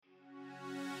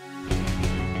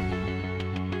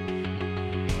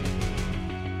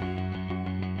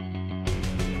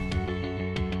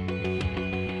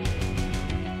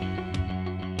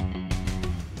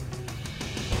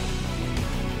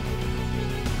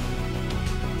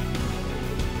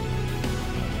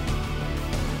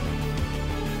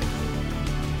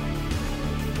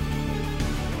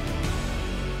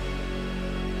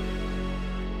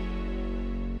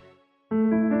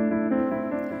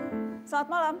Selamat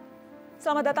malam,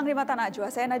 selamat datang di Mata Najwa.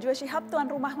 Saya Najwa Shihab,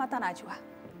 tuan rumah Mata Najwa.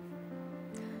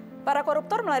 Para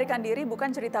koruptor melarikan diri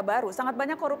bukan cerita baru. Sangat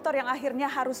banyak koruptor yang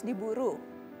akhirnya harus diburu.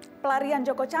 Pelarian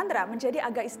Djoko Tjandra menjadi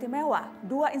agak istimewa.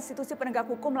 Dua institusi penegak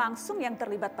hukum langsung yang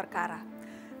terlibat perkara.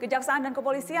 Kejaksaan dan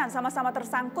kepolisian sama-sama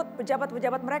tersangkut.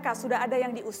 Pejabat-pejabat mereka sudah ada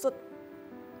yang diusut.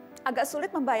 Agak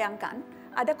sulit membayangkan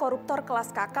ada koruptor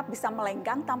kelas kakap bisa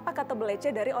melenggang tanpa kata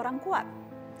belece dari orang kuat.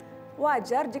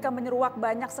 Wajar jika menyeruak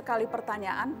banyak sekali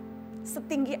pertanyaan,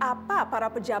 setinggi apa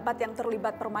para pejabat yang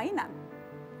terlibat permainan?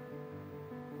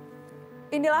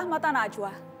 Inilah Mata Najwa,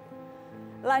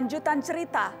 lanjutan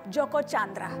cerita Djoko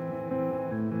Tjandra.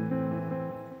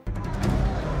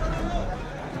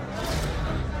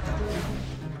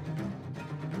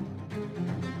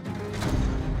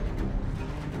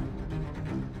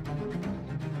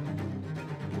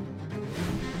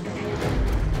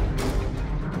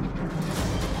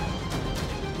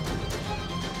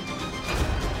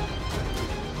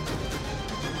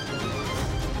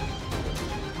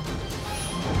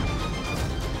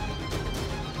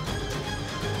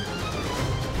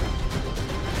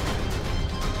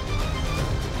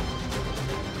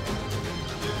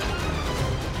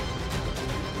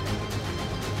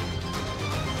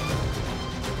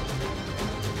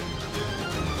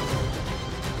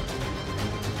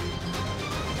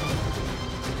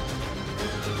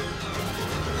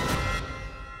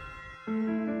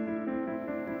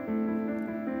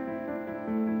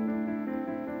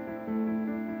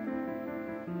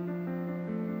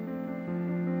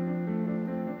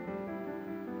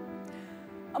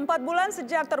 Empat bulan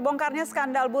sejak terbongkarnya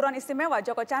skandal buron istimewa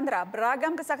Djoko Tjandra,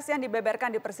 beragam kesaksian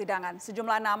dibeberkan di persidangan.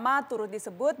 Sejumlah nama turut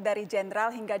disebut dari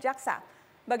jenderal hingga jaksa.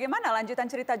 Bagaimana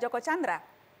lanjutan cerita Djoko Tjandra?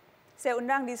 Saya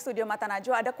undang di studio Mata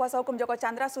Najwa ada kuasa hukum Djoko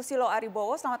Tjandra, Soesilo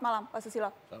Aribowo. Selamat malam, Pak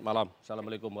Soesilo. Selamat malam.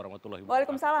 Assalamualaikum warahmatullahi wabarakatuh.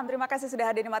 Waalaikumsalam. Terima kasih sudah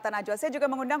hadir di Mata Najwa. Saya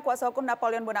juga mengundang kuasa hukum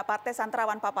Napoleon Bonaparte,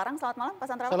 Santrawan Paparang. Selamat malam, Pak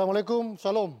Santrawan. Assalamualaikum,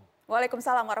 salam.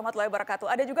 Waalaikumsalam warahmatullahi wabarakatuh.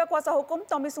 Ada juga kuasa hukum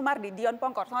Tommy Sumardi, Dion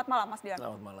Pongkor. Selamat malam, Mas Dion.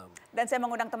 Selamat malam. Dan saya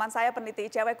mengundang teman saya,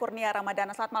 peneliti ICW Kurnia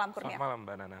Ramadana. Selamat malam, Kurnia. Selamat malam,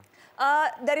 Mbak Nana.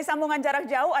 Dari sambungan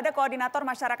jarak jauh ada Koordinator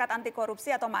Masyarakat Anti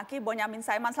Korupsi atau MAKI, Bonyamin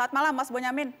Saiman. Selamat malam, Mas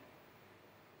Bonyamin.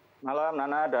 Malam,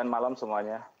 Nana, dan malam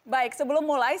semuanya. Baik, sebelum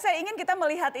mulai saya ingin kita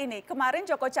melihat ini. Kemarin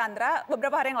Djoko Tjandra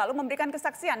beberapa hari yang lalu memberikan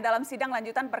kesaksian dalam sidang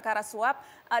lanjutan perkara suap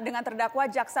dengan terdakwa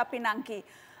Jaksa Pinangki.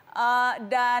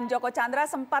 Dan Djoko Tjandra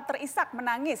sempat terisak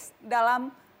menangis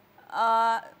dalam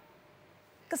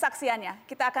kesaksiannya.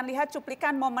 Kita akan lihat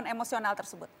cuplikan momen emosional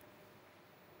tersebut.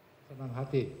 Senang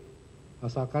hati,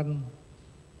 asalkan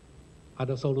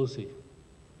ada solusi.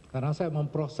 Karena saya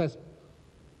memproses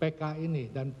PK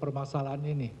ini dan permasalahan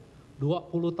ini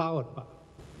 20 tahun, Pak.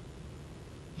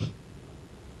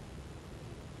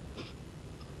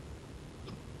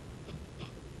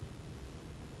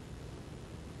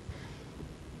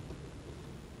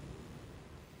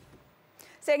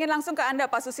 Saya ingin langsung ke Anda,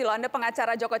 Pak Soesilo. Anda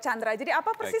pengacara Djoko Tjandra. Jadi apa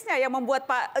persisnya yang membuat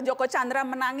Pak Djoko Tjandra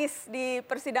menangis di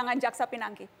persidangan Jaksa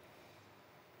Pinangki?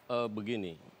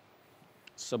 Begini,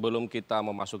 sebelum kita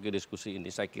memasuki diskusi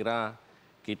ini, saya kira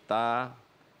kita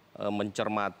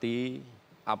mencermati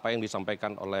apa yang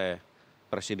disampaikan oleh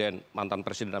mantan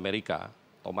Presiden Amerika,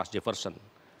 Thomas Jefferson.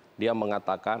 Dia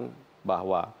mengatakan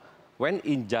bahwa when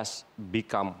injustice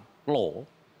become law,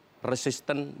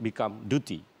 resistance become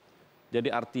duty. Jadi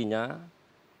artinya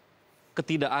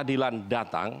ketidakadilan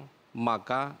datang,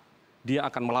 maka dia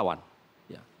akan melawan.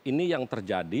 Ya, ini yang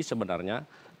terjadi sebenarnya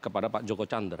kepada Pak Djoko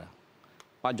Tjandra.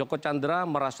 Pak Djoko Tjandra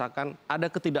merasakan ada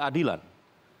ketidakadilan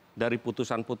dari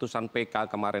putusan-putusan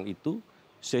PK kemarin itu,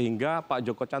 sehingga Pak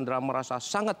Djoko Tjandra merasa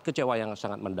sangat kecewa yang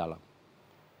sangat mendalam.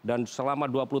 Dan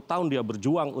selama 20 tahun dia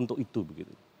berjuang untuk itu,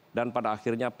 begitu. Dan pada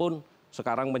akhirnya pun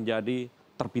sekarang menjadi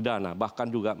terpidana,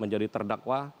 bahkan juga menjadi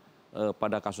terdakwa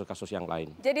pada kasus-kasus yang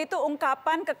lain. Jadi itu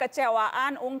ungkapan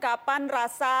kekecewaan, ungkapan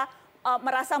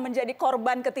merasa menjadi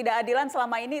korban ketidakadilan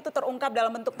selama ini itu terungkap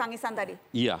dalam bentuk tangisan tadi?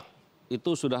 Iya,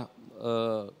 itu sudah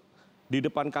di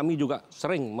depan kami juga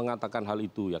sering mengatakan hal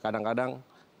itu. Ya, kadang-kadang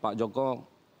Pak Djoko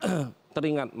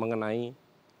teringat mengenai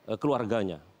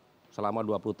keluarganya. Selama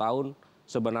 20 tahun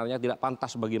sebenarnya tidak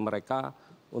pantas bagi mereka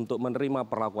untuk menerima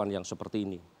perlakuan yang seperti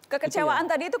ini.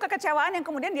 Kekecewaan tadi itu kekecewaan yang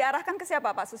kemudian diarahkan ke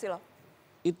siapa, Pak Soesilo?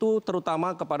 Itu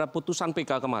terutama kepada putusan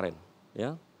PK kemarin,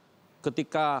 ya.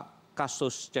 Ketika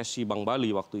kasus cesi Bank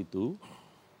Bali waktu itu,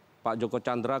 Pak Djoko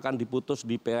Tjandra kan diputus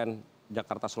di PN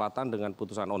Jakarta Selatan dengan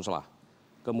putusan onslah.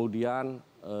 Kemudian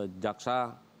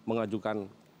jaksa mengajukan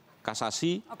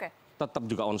kasasi, tetap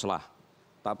juga onslah.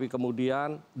 Tapi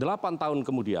kemudian 8 tahun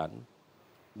kemudian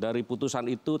dari putusan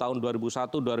itu tahun 2001,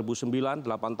 2009,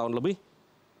 8 tahun lebih,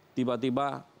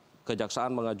 tiba-tiba kejaksaan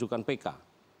mengajukan PK.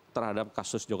 terhadap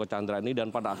kasus Djoko Tjandra ini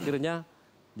dan pada akhirnya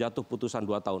jatuh putusan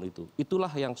 2 tahun itu.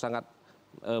 Itulah yang sangat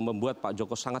membuat Pak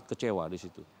Djoko sangat kecewa di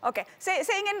situ. Oke, saya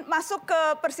ingin masuk ke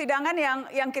persidangan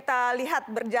yang kita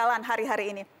lihat berjalan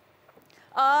hari-hari ini.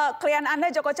 Klien Anda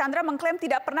Djoko Tjandra mengklaim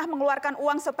tidak pernah mengeluarkan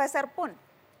uang sepeser pun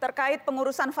terkait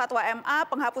pengurusan fatwa MA,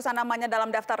 penghapusan namanya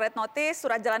dalam daftar red notice,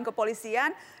 surat jalan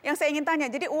kepolisian. Yang saya ingin tanya,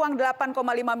 jadi uang 8,5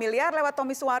 miliar lewat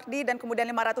Tommy Suwardi dan kemudian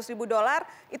 $500.000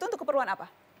 itu untuk keperluan apa?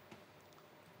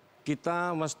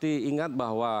 Kita mesti ingat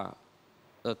bahwa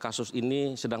kasus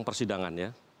ini sedang persidangan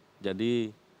ya. Jadi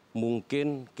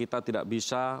mungkin kita tidak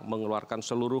bisa mengeluarkan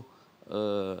seluruh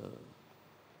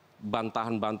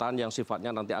bantahan-bantahan yang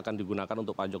sifatnya nanti akan digunakan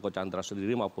untuk Pak Djoko Tjandra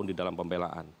sendiri maupun di dalam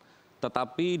pembelaan.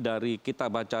 Tetapi dari kita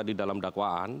baca di dalam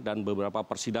dakwaan dan beberapa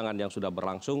persidangan yang sudah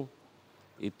berlangsung,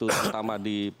 itu terutama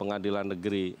di Pengadilan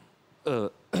Negeri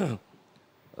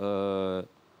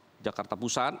Jakarta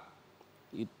Pusat,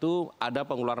 itu ada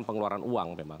pengeluaran-pengeluaran uang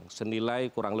memang senilai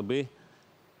kurang lebih,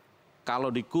 kalau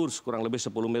di kurs kurang lebih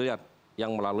 10 miliar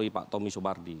yang melalui Pak Tommy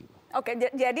Suwardi. Oke,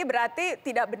 jadi berarti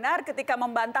tidak benar ketika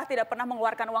membantah tidak pernah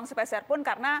mengeluarkan uang sepeser pun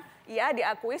karena ya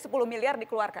diakui 10 miliar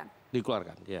dikeluarkan.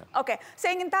 Dikeluarkan, ya. Oke,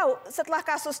 saya ingin tahu setelah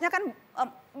kasusnya kan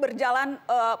berjalan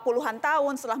puluhan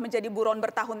tahun, setelah menjadi buron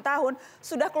bertahun-tahun,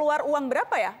 sudah keluar uang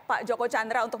berapa ya Pak Djoko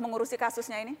Tjandra untuk mengurusi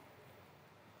kasusnya ini?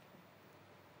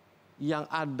 Yang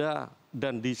ada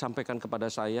dan disampaikan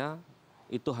kepada saya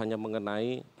itu hanya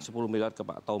mengenai 10 miliar ke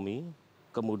Pak Tommy,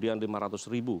 kemudian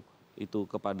 500.000 itu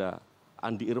kepada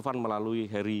Andi Irfan melalui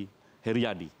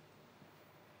Heriadi.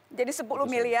 Jadi 10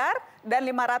 miliar dan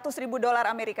 $500.000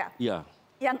 Amerika? Iya.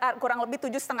 Yang kurang lebih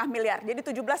 7,5 miliar, jadi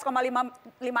 17,5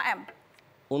 M.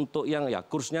 Untuk yang ya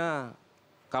kursnya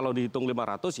kalau dihitung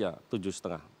 500 ya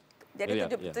 7,5. Jadi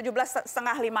 17,5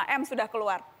 M sudah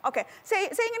keluar. Oke, saya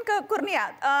ingin ke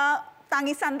Kurnia.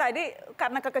 Tangisan tadi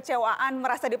karena kekecewaan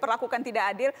merasa diperlakukan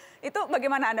tidak adil, itu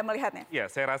bagaimana Anda melihatnya?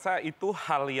 Ya, saya rasa itu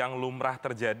hal yang lumrah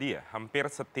terjadi ya. Hampir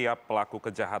setiap pelaku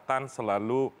kejahatan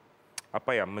selalu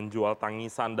menjual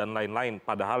tangisan dan lain-lain,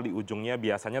 padahal di ujungnya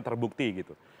biasanya terbukti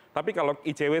gitu. Tapi kalau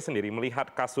ICW sendiri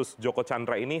melihat kasus Djoko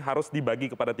Tjandra ini harus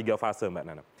dibagi kepada 3 fase, Mbak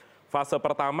Nana. Fase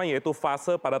pertama yaitu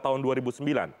fase pada tahun 2009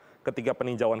 ketika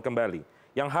peninjauan kembali.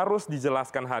 Yang harus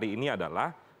dijelaskan hari ini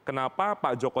adalah kenapa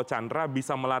Pak Djoko Tjandra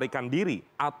bisa melarikan diri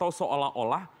atau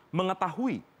seolah-olah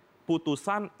mengetahui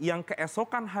putusan yang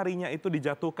keesokan harinya itu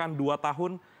dijatuhkan 2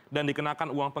 tahun dan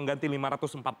dikenakan uang pengganti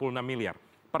 546 miliar.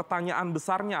 Pertanyaan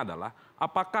besarnya adalah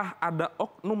apakah ada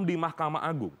oknum di Mahkamah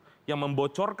Agung yang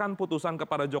membocorkan putusan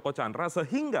kepada Djoko Tjandra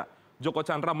sehingga Djoko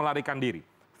Tjandra melarikan diri.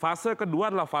 Fase kedua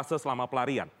adalah fase selama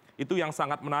pelarian. Itu yang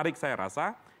sangat menarik saya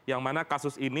rasa, yang mana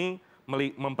kasus ini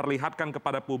memperlihatkan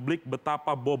kepada publik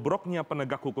betapa bobroknya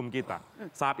penegak hukum kita.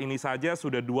 Saat ini saja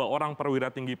sudah 2 orang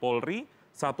perwira tinggi Polri,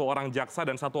 1 orang jaksa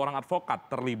dan 1 orang advokat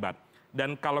terlibat.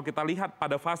 Dan kalau kita lihat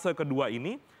pada fase kedua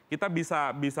ini, kita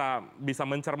bisa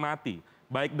mencermati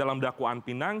baik dalam dakwaan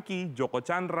Pinangki, Djoko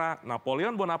Tjandra,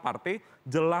 Napoleon Bonaparte,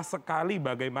 jelas sekali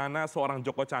bagaimana seorang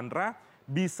Djoko Tjandra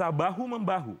bisa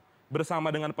bahu-membahu bersama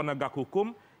dengan penegak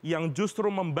hukum yang justru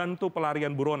membantu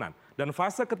pelarian buronan. Dan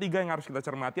fase ketiga yang harus kita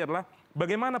cermati adalah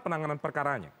bagaimana penanganan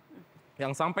perkaranya.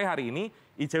 Yang sampai hari ini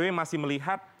ICW masih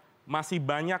melihat masih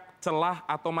banyak celah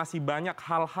atau masih banyak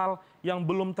hal-hal yang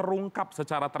belum terungkap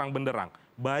secara terang benderang.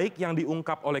 Baik yang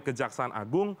diungkap oleh Kejaksaan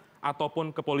Agung ataupun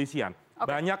kepolisian.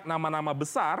 Banyak nama-nama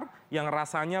besar yang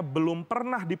rasanya belum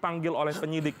pernah dipanggil oleh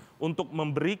penyidik untuk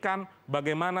memberikan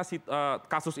bagaimana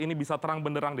kasus ini bisa terang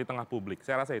benderang di tengah publik.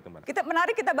 Saya rasa itu, Mbak.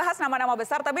 Menarik kita bahas nama-nama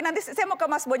besar, tapi nanti saya mau ke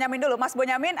Mas Bonyamin dulu. Mas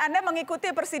Bonyamin, Anda mengikuti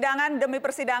persidangan demi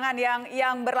persidangan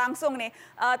yang berlangsung nih.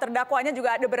 Terdakwanya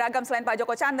juga ada beragam selain Pak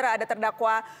Djoko Tjandra, ada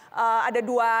terdakwa, ada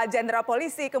 2 jenderal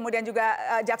polisi, kemudian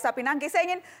juga Jaksa Pinangki. Saya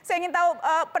ingin tahu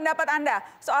pendapat Anda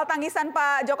soal tangisan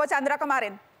Pak Djoko Tjandra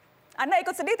kemarin. Anda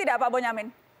ikut sedih tidak Pak Bonyamin?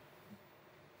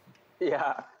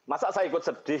 Iya, masa saya ikut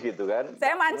sedih gitu kan?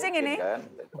 Saya mancing ini. Kan?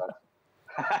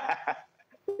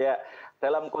 Ya,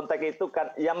 dalam konteks itu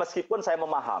kan, ya meskipun saya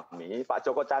memahami Pak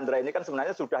Djoko Tjandra ini kan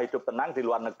sebenarnya sudah hidup tenang di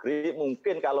luar negeri.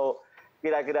 Mungkin kalau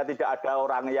kira-kira tidak ada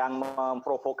orang yang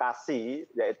memprovokasi,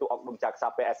 yaitu oknum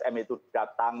jaksa PSM itu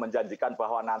datang menjanjikan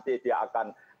bahwa nanti dia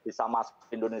akan bisa masuk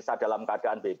Indonesia dalam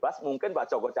keadaan bebas, mungkin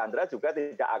Pak Djoko Tjandra juga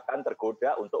tidak akan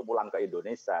tergoda untuk pulang ke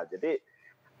Indonesia. Jadi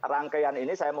rangkaian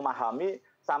ini saya memahami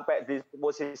sampai di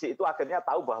posisi itu akhirnya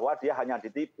tahu bahwa dia hanya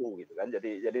ditipu gitu kan.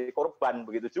 Jadi korban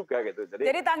begitu juga gitu.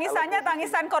 Jadi tangisannya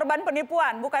tangisan korban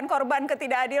penipuan, bukan korban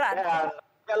ketidakadilan.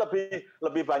 Ya,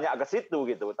 lebih banyak ke situ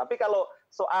gitu. Tapi kalau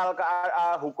soal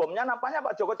hukumnya nampaknya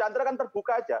Pak Djoko Tjandra kan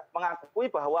terbuka aja, mengakui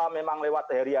bahwa memang lewat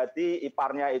Heriadi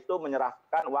iparnya itu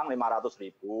menyerahkan uang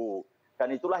 500.000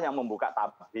 Dan itulah yang membuka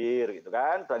tabir gitu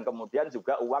kan. Dan kemudian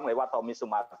juga uang lewat Tommy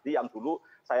Sumardi yang dulu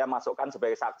saya masukkan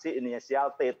sebagai saksi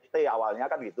inisial TT awalnya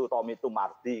kan gitu, Tommy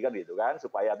Tumardi kan gitu kan,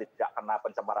 supaya tidak kena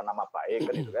pencemaran nama baik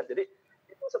kan gitu kan. Jadi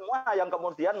itu semua yang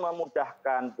kemudian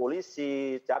memudahkan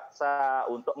polisi, jaksa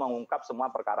untuk mengungkap semua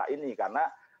perkara ini, karena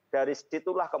dari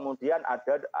situlah kemudian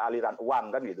ada aliran uang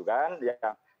kan gitu kan,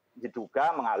 yang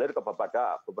diduga mengalir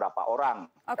kepada beberapa orang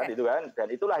kan gitu kan.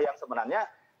 Dan itulah yang sebenarnya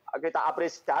kita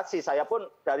apresiasi. Saya pun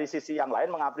dari sisi yang lain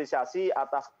mengapresiasi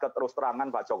atas keterus terangan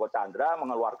Pak Djoko Tjandra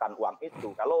mengeluarkan uang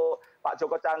itu. Kalau Pak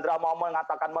Djoko Tjandra mau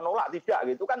mengatakan menolak tidak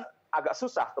gitu kan agak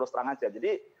susah terus terang aja.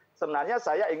 Jadi sebenarnya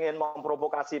saya ingin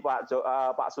memprovokasi Pak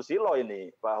Soesilo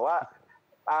ini bahwa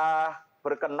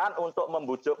berkenan untuk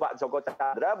membujuk Pak Djoko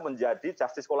Tjandra menjadi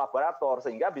justice kolaborator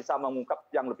sehingga bisa mengungkap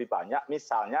yang lebih banyak.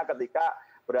 Misalnya ketika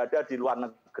berada di luar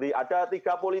negeri ada 3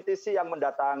 politisi yang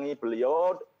mendatangi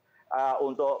beliau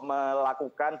untuk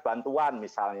melakukan bantuan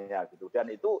misalnya gitu, dan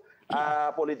itu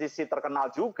politisi terkenal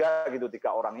juga gitu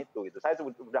 3 orang itu gitu. Saya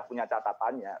sudah punya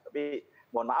catatannya, tapi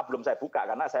mohon maaf belum saya buka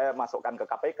karena saya masukkan ke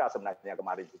KPK sebenarnya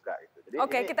kemarin juga itu. Jadi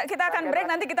oke, kita akan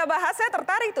break, nanti kita bahas. Saya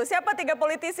tertarik tuh siapa 3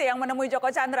 politisi yang menemui Djoko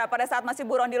Tjandra pada saat masih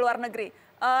buron di luar negeri.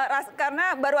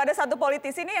 Karena baru ada 1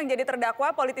 politisi ini yang jadi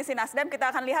terdakwa, politisi Nasdem. Kita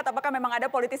akan lihat apakah memang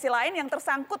ada politisi lain yang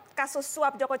tersangkut kasus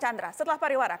suap Djoko Tjandra. Setelah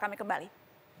pariwara kami kembali.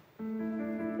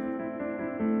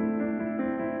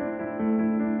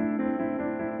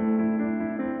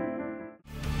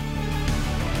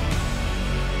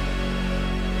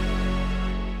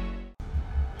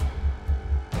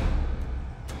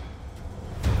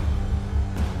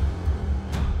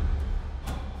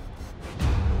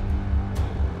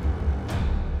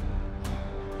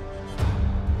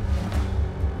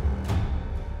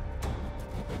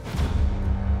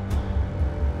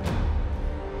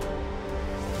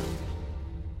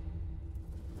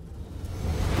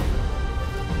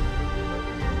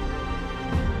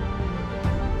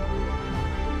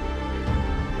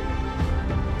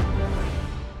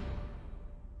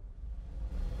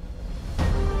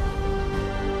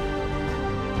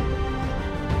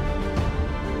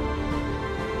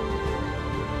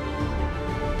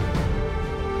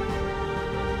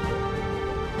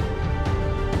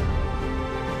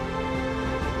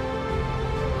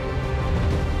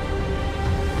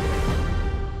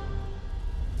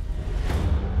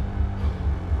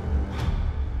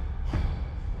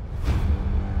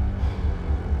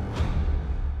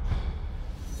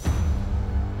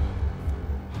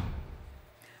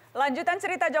 Lanjutan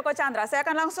cerita Djoko Tjandra, saya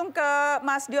akan langsung ke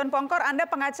Mas Dion Pongkor. Anda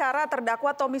pengacara terdakwa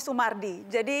Tommy Sumardi.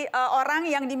 Jadi orang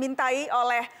yang dimintai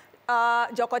oleh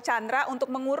Djoko Tjandra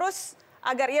untuk mengurus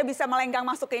agar ia bisa melenggang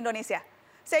masuk ke Indonesia.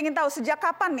 Saya ingin tahu sejak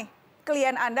kapan nih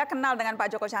klien Anda kenal dengan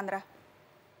Pak Djoko Tjandra?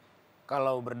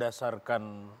 Kalau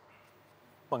berdasarkan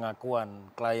pengakuan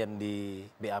klien di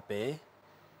BAP,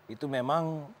 itu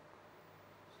memang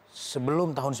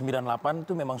sebelum tahun 98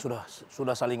 itu memang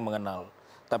sudah saling mengenal.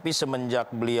 Tapi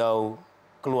semenjak beliau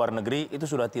keluar negeri itu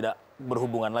sudah tidak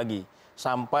berhubungan lagi.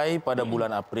 Sampai pada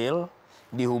bulan April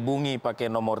dihubungi pakai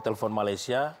nomor telepon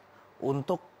Malaysia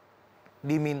untuk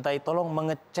dimintai tolong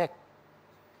mengecek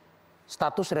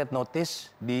status red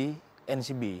notice di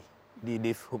NCB, di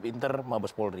Divhub Inter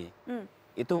Mabes Polri.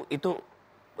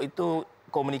 Itu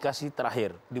komunikasi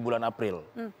terakhir di bulan April.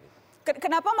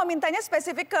 Kenapa memintanya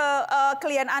spesifik ke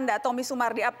klien Anda, Tommy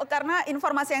Sumardi? Karena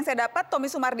informasi yang saya dapat, Tommy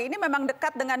Sumardi ini memang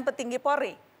dekat dengan petinggi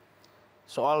Polri.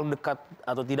 Soal dekat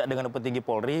atau tidak dengan petinggi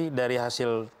Polri, dari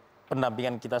hasil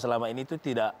pendampingan kita selama ini itu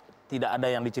tidak ada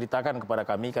yang diceritakan kepada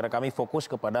kami, karena kami fokus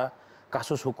kepada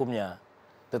kasus hukumnya.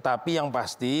 Tetapi yang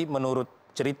pasti menurut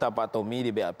cerita Pak Tommy di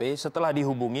BAP, setelah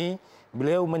dihubungi,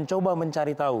 beliau mencoba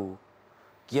mencari tahu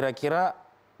kira-kira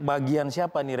bagian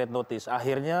siapa nih red notice.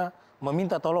 Akhirnya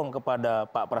meminta tolong kepada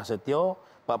Pak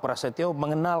Prasetyo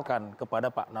mengenalkan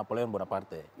kepada Pak Napoleon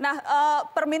Bonaparte. Nah,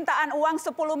 permintaan uang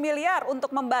 10 miliar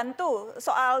untuk membantu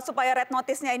soal supaya red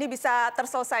notice-nya ini bisa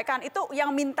terselesaikan, itu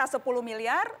yang minta 10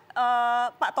 miliar,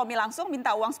 Pak Tommy langsung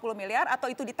minta uang 10 miliar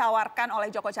atau itu ditawarkan oleh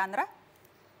Djoko Tjandra?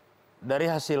 Dari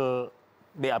hasil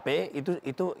BAP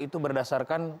itu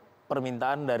berdasarkan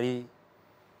permintaan dari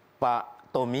Pak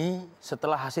Tommy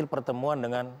setelah hasil pertemuan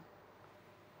dengan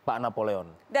Pak Napoleon.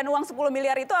 Dan uang 10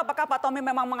 miliar itu apakah Pak Tommy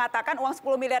memang mengatakan uang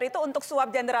 10 miliar itu untuk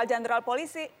suap jenderal-jenderal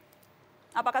polisi?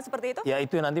 Apakah seperti itu? Ya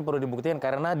itu nanti perlu dibuktikan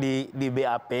karena di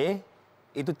BAP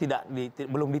itu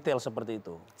belum detail seperti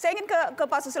itu. Saya ingin ke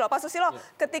Pak Soesilo. Pak Soesilo,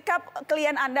 ketika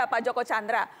klien Anda Pak Djoko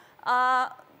Tjandra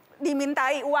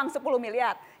dimintai uang 10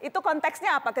 miliar, itu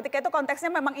konteksnya apa? Ketika itu konteksnya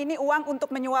memang ini uang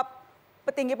untuk menyuap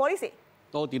petinggi polisi?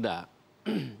 Oh tidak.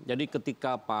 Jadi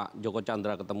ketika Pak Djoko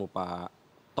Tjandra ketemu Pak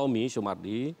Tommy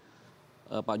Sumardi,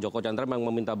 Pak Djoko Tjandra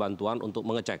memang meminta bantuan untuk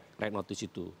mengecek red notice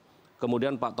itu.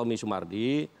 Kemudian Pak Tommy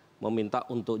Sumardi meminta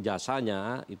untuk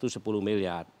jasanya itu 10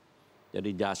 miliar.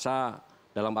 Jadi jasa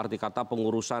dalam arti kata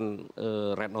pengurusan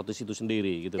red notice itu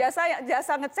sendiri gitu.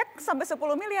 Jasa ngecek sampai 10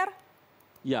 miliar?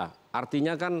 Ya,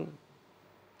 artinya kan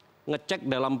ngecek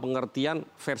dalam pengertian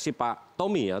versi Pak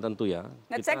Tommy ya tentu ya.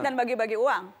 Ngecek dan bagi-bagi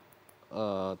uang?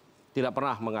 Tidak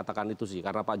pernah mengatakan itu sih,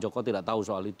 karena Pak Djoko tidak tahu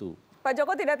soal itu. Pak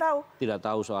Djoko tidak tahu? Tidak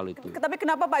tahu soal itu. Tapi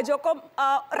kenapa Pak Djoko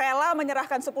rela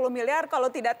menyerahkan 10 miliar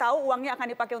kalau tidak tahu uangnya akan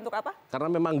dipakai untuk apa?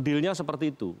 Karena memang dealnya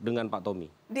seperti itu dengan Pak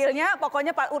Tommy. Dealnya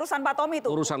pokoknya urusan Pak Tommy itu?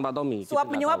 Urusan Pak Tommy. Suap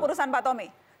menyuap urusan Pak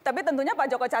Tommy. Tapi tentunya Pak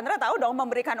Djoko Tjandra tahu dong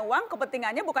memberikan uang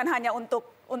kepentingannya bukan hanya untuk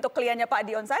kliennya Pak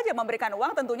Dion saja. Memberikan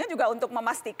uang tentunya juga untuk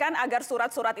memastikan agar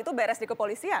surat-surat itu beres di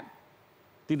kepolisian.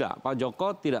 Tidak, Pak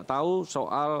Djoko tidak tahu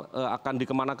soal akan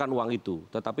dikemanakan uang itu.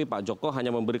 Tetapi Pak Djoko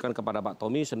hanya memberikan kepada Pak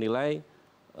Tommy senilai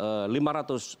 500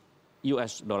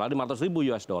 ribu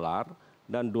US dollar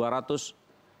dan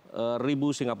 200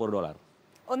 ribu Singapura dolar.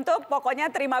 Untuk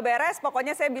pokoknya terima beres,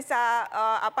 pokoknya saya bisa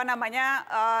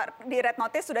di red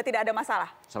notice sudah tidak ada masalah.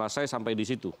 Selesai sampai di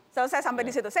situ. Selesai sampai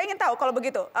di situ. Saya ingin tahu kalau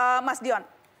begitu, Mas Dion.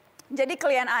 Jadi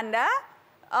klien Anda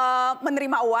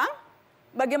menerima uang,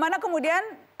 bagaimana kemudian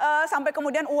sampai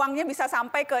kemudian uangnya bisa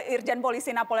sampai ke Irjen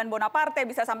Polisi Napoleon Bonaparte,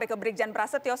 bisa sampai ke Brigjen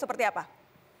Prasetyo, seperti apa?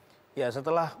 Ya,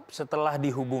 setelah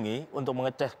dihubungi untuk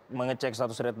mengecek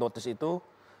status red notice itu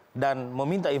dan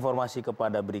meminta informasi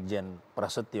kepada Brigjen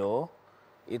Prasetyo,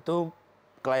 itu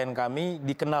klien kami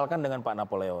dikenalkan dengan Pak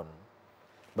Napoleon.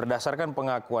 Berdasarkan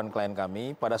pengakuan klien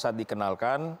kami, pada saat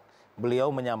dikenalkan,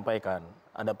 beliau menyampaikan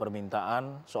ada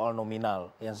permintaan soal nominal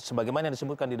yang sebagaimana yang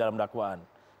disebutkan di dalam dakwaan,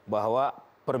 bahwa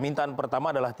permintaan pertama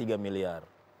adalah 3 miliar.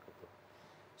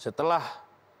 Setelah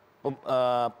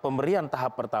pemberian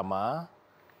tahap pertama,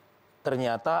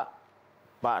 ternyata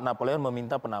Pak Napoleon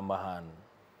meminta penambahan.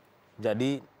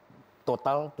 Jadi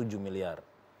total 7 miliar.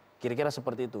 Kira-kira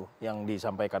seperti itu yang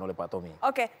disampaikan oleh Pak Tommy.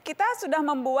 Oke, kita sudah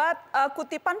membuat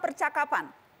kutipan percakapan.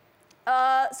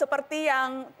 Seperti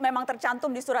yang memang tercantum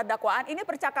di surat dakwaan, ini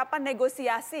percakapan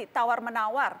negosiasi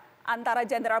tawar-menawar antara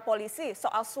jenderal polisi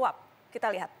soal suap. Kita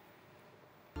lihat.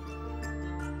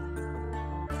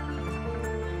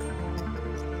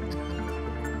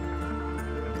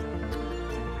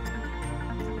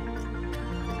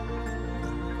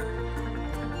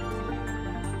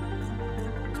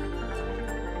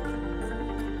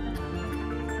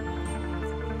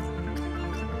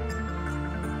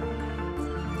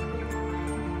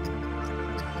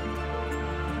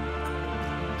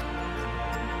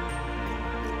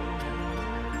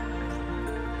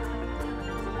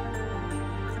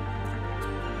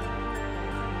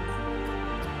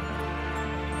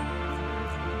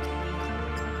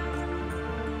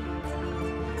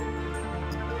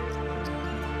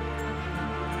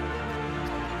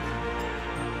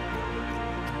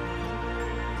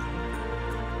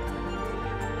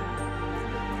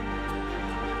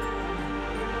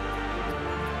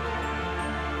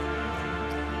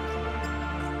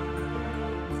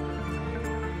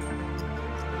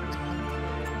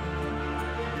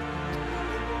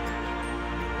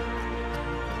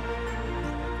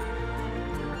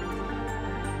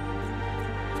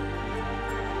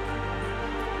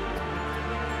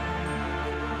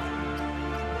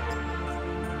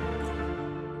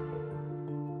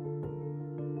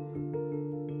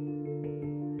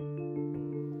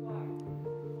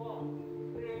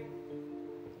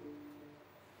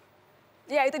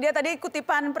 Ya, itu dia tadi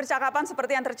kutipan percakapan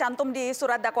seperti yang tercantum di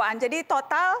surat dakwaan. Jadi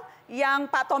total yang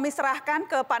Pak Tommy serahkan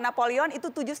ke Pak Napoleon itu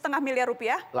 7,5 miliar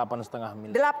rupiah. 8,5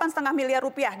 miliar. 8,5 miliar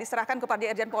rupiah diserahkan kepada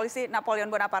Irjen Polisi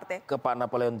Napoleon Bonaparte. Ke Pak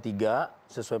Napoleon 3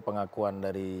 sesuai pengakuan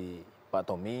dari Pak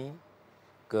Tommy,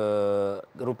 ke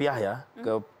rupiah ya,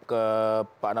 ke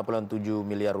Pak Napoleon 7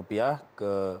 miliar rupiah,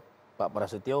 ke Pak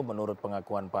Prasetyo menurut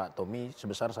pengakuan Pak Tommy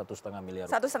sebesar 1,5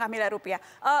 miliar. 1,5 miliar rupiah.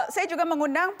 Saya juga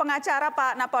mengundang pengacara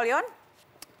Pak Napoleon,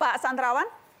 Pak Sandrawan.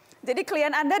 Jadi klien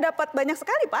Anda dapat banyak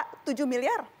sekali Pak, 7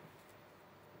 miliar.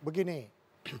 Begini,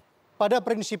 pada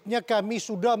prinsipnya kami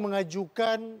sudah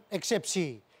mengajukan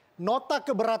eksepsi. Nota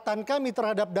keberatan kami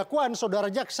terhadap dakwaan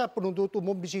saudara jaksa penuntut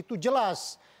umum di situ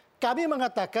jelas. Kami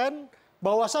mengatakan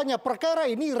bahwasanya perkara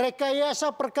ini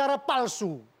rekayasa perkara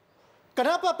palsu.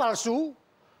 Kenapa palsu?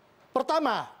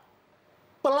 Pertama,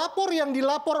 pelapor yang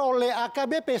dilapor oleh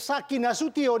AKBP Saki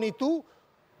Nasution itu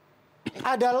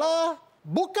adalah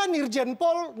bukan Irjen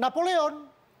Pol Napoleon,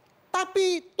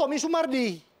 tapi Tommy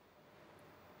Sumardi.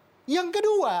 Yang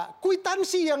kedua,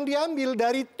 kwitansi yang diambil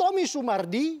dari Tommy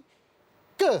Sumardi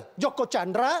ke Djoko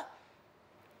Tjandra,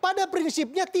 pada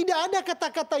prinsipnya tidak ada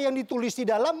kata-kata yang ditulis di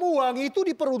dalam uang itu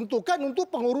diperuntukkan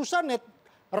untuk pengurusan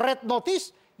red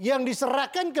notice yang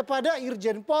diserahkan kepada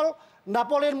Irjen Pol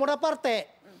Napoleon Bonaparte.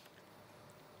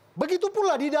 Begitu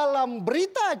pula di dalam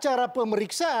berita acara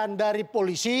pemeriksaan dari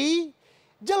polisi,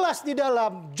 jelas di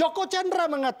dalam Djoko Tjandra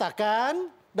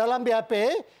mengatakan dalam BAP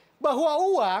bahwa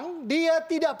uang dia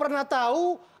tidak pernah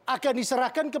tahu akan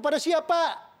diserahkan kepada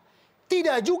siapa.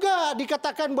 Tidak juga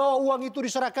dikatakan bahwa uang itu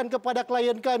diserahkan kepada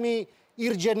klien kami,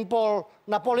 Irjen Pol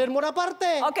Napoleon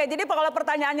Bonaparte. Oke, jadi kalau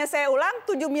pertanyaannya saya ulang,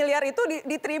 7 miliar itu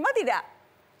diterima tidak?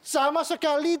 Sama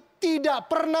sekali tidak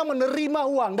pernah menerima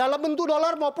uang dalam bentuk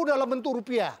dolar maupun dalam bentuk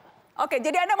rupiah. Oke,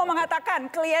 jadi Anda mau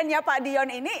mengatakan kliennya Pak Dion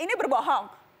ini berbohong?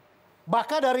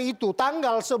 Maka dari itu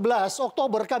tanggal 11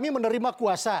 Oktober kami menerima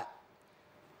kuasa.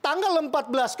 Tanggal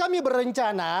 14 kami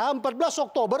berencana 14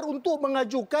 Oktober untuk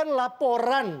mengajukan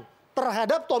laporan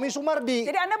terhadap Tommy Sumardi.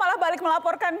 Jadi Anda malah balik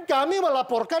melaporkan? Kami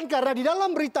melaporkan karena di dalam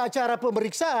berita acara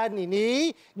pemeriksaan ini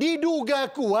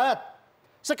diduga kuat.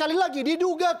 Sekali lagi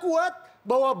diduga kuat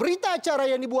bahwa berita acara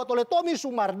yang dibuat oleh Tommy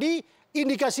Sumardi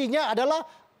indikasinya adalah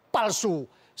palsu.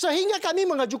 Sehingga kami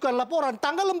mengajukan laporan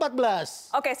tanggal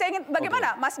 14. Oke, saya ingin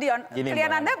bagaimana Mas Dion?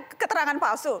 Klien Anda keterangan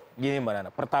palsu? Gini Mbak Nana,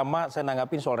 pertama saya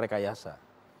nanggapin soal rekayasa.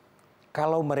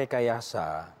 Kalau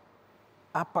merekayasa,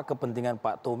 apa kepentingan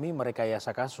Pak Tommy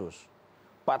merekayasa kasus?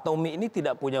 Pak Tommy ini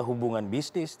tidak punya hubungan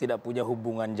bisnis, tidak punya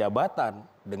hubungan jabatan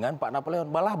dengan Pak Napoleon,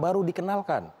 malah baru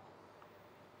dikenalkan.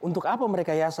 Untuk apa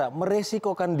merekayasa?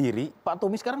 Meresikokan diri, Pak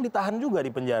Tommy sekarang ditahan juga di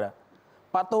penjara.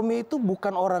 Pak Tommy itu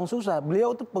bukan orang susah,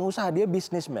 beliau itu pengusaha, dia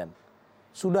bisnismen.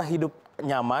 Sudah hidup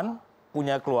nyaman,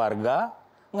 punya keluarga,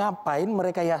 ngapain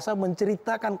merekayasa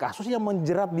menceritakan kasus yang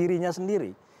menjerat dirinya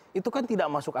sendiri? Itu kan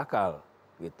tidak masuk akal,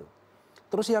 gitu.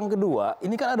 Terus yang kedua,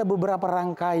 ini kan ada beberapa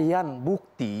rangkaian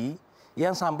bukti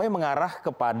yang sampai mengarah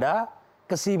kepada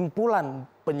kesimpulan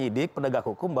penyidik penegak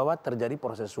hukum bahwa terjadi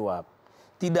proses suap.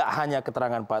 Tidak hanya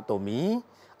keterangan Pak Tommy,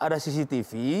 ada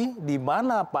CCTV di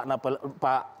mana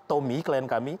Pak Tommy, klien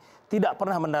kami, tidak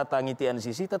pernah mendatangi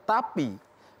TNCC, tetapi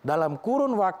dalam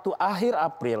kurun waktu akhir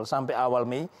April sampai awal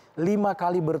Mei, 5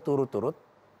 kali berturut-turut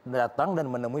datang dan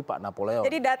menemui Pak Napoleon.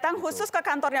 Jadi datang khusus ke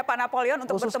kantornya Pak Napoleon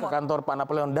untuk khusus bertemu? Ke kantor Pak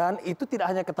Napoleon, dan itu tidak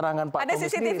hanya keterangan Pak Tommy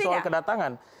sendiri soal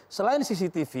kedatangan. Selain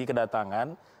CCTV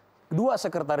kedatangan, 2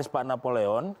 sekretaris Pak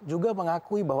Napoleon juga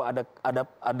mengakui bahwa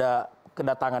ada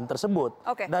kedatangan tersebut.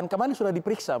 Oke. Dan kemarin sudah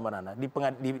diperiksa Mbak Nana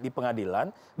di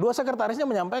pengadilan, 2 sekretarisnya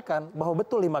menyampaikan bahwa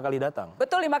betul 5 kali datang.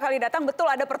 Betul 5 kali datang, betul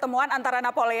ada pertemuan antara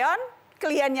Napoleon,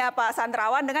 kliennya Pak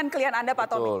Sandrawan dengan klien Anda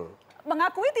Pak Tommy.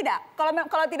 Mengakui tidak?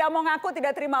 Kalau tidak mau ngaku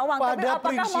tidak terima uang. Pada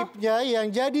prinsipnya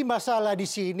yang jadi masalah di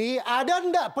sini ada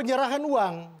enggak penyerahan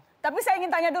uang? Tapi saya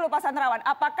ingin tanya dulu Pak Sandrawan,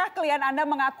 apakah klien Anda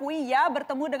mengakui ya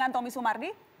bertemu dengan Tommy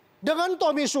Sumardi? Dengan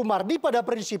Tommy Sumardi pada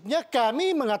prinsipnya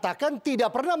kami mengatakan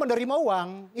tidak pernah menerima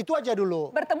uang. Itu aja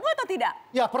dulu. Bertemu atau tidak?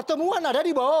 Ya, pertemuan ada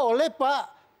dibawa oleh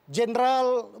Pak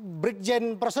Jenderal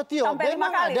Brigjen Prasetyo. Sampai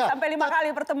 5 kali, sampai 5 kali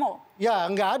bertemu? Ya,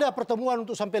 nggak ada pertemuan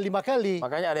untuk sampai 5 kali.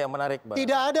 Makanya ada yang menarik, Mbak.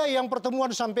 Tidak ada yang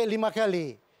pertemuan sampai 5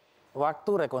 kali.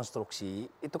 Waktu rekonstruksi,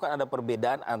 itu kan ada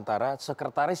perbedaan antara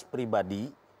sekretaris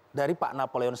pribadi dari Pak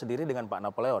Napoleon sendiri dengan Pak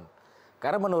Napoleon.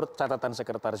 Karena menurut catatan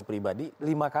sekretaris pribadi,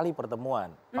 5 kali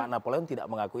pertemuan. Pak Napoleon tidak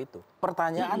mengaku itu.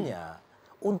 Pertanyaannya,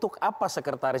 untuk apa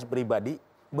sekretaris pribadi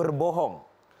berbohong?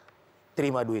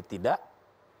 Terima duit tidak?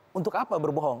 Untuk apa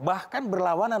berbohong? Bahkan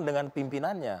berlawanan dengan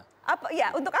pimpinannya.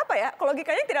 Untuk apa ya?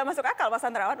 Logikanya tidak masuk akal Pak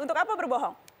Sandrawan. Untuk apa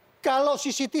berbohong? Kalau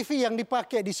CCTV yang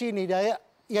dipakai di sini,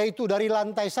 yaitu dari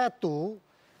lantai 1,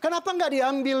 kenapa nggak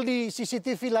diambil di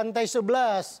CCTV lantai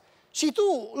 11?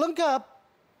 Situ lengkap.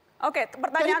 Oke,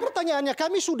 Jadi pertanyaannya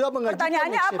kami sudah mengajukan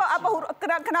pertanyaannya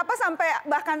eksepsi. kenapa sampai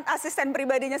bahkan asisten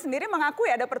pribadinya sendiri mengakui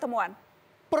ada pertemuan?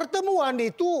 Pertemuan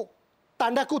itu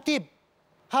tanda kutip.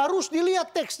 Harus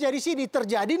dilihat teksnya di sini,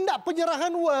 terjadi enggak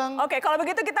penyerahan uang. Oke, kalau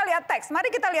begitu kita lihat teks.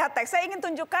 Mari kita lihat teks. Saya ingin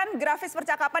tunjukkan grafis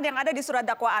percakapan yang ada di surat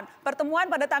dakwaan.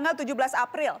 Pertemuan pada tanggal 17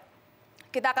 April.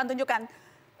 Kita akan tunjukkan.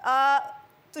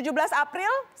 17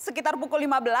 April sekitar pukul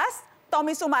 15,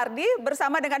 Tommy Sumardi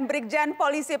bersama dengan Brigjen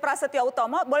Polisi Prasetyo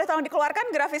Utomo, boleh tolong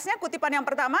dikeluarkan grafisnya, kutipan yang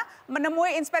pertama,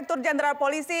 menemui Inspektur Jenderal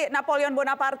Polisi Napoleon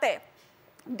Bonaparte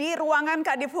di ruangan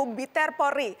Kadif Humbiter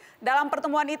Polri. Dalam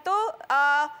pertemuan itu,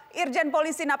 Irjen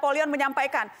Polisi Napoleon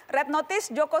menyampaikan, red notice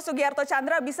Djoko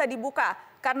Tjandra bisa dibuka,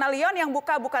 karena Leon yang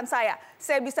buka bukan saya.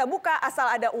 Saya bisa buka asal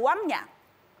ada uangnya.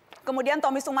 Kemudian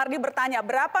Tommy Sumardi bertanya,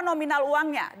 berapa nominal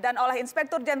uangnya? Dan oleh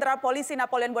Inspektur Jenderal Polisi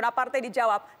Napoleon Bonaparte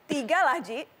dijawab, 3 lah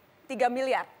Ji, 3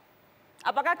 miliar.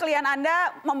 Apakah klien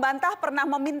Anda membantah pernah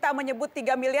meminta menyebut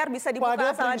 3 miliar bisa dibuka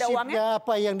asal ada uangnya? Pada prinsipnya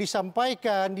apa yang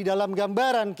disampaikan di dalam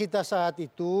gambaran kita saat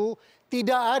itu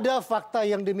tidak ada fakta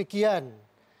yang demikian.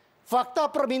 Fakta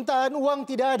permintaan uang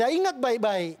tidak ada. Ingat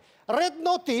baik-baik, Red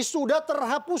notice sudah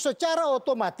terhapus secara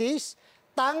otomatis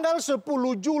tanggal 10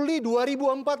 Juli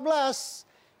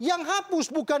 2014. Yang hapus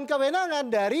bukan kewenangan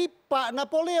dari Pak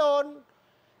Napoleon.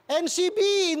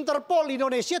 NCB Interpol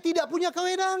Indonesia tidak punya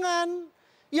kewenangan.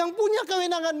 Yang punya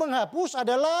kewenangan menghapus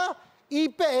adalah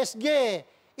IPSG,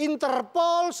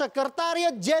 Interpol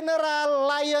Sekretariat Jenderal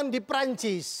Lion di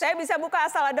Prancis. Saya bisa buka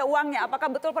asal ada uangnya.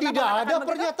 Apakah betul pernah Tidak ada begitu?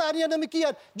 pernyataan yang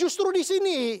demikian. Justru di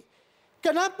sini,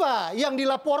 kenapa yang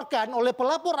dilaporkan oleh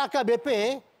pelapor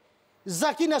AKBP,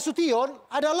 Zaki Nasution,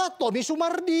 adalah Tommy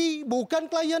Sumardi, bukan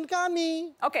klien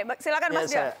kami. Oke, silakan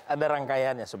Mas Dion. Ada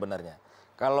rangkaiannya sebenarnya.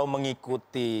 Kalau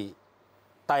mengikuti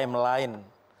timeline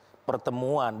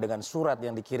pertemuan dengan surat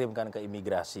yang dikirimkan ke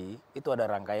imigrasi, itu ada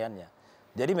rangkaiannya.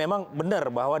 Jadi memang benar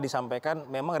bahwa disampaikan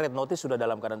memang red notice sudah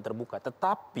dalam keadaan terbuka,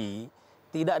 tetapi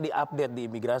tidak diupdate di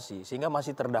imigrasi sehingga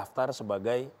masih terdaftar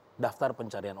sebagai daftar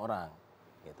pencarian orang.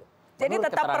 Gitu. Jadi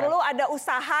tetap perlu ada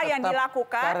usaha yang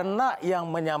dilakukan. Karena yang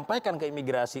menyampaikan ke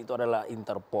imigrasi itu adalah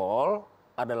Interpol,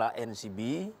 adalah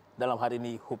NCB, dalam hari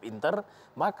ini Hub Inter,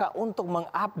 maka untuk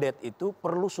mengupdate itu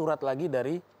perlu surat lagi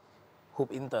dari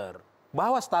Hub Inter.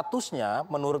 Bahwa statusnya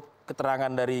menurut keterangan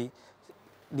dari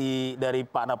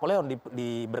Pak Napoleon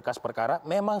di berkas perkara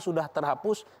memang sudah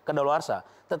terhapus kedaluarsa.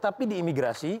 Tetapi di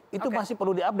imigrasi itu masih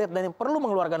perlu diupdate dan yang perlu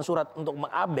mengeluarkan surat untuk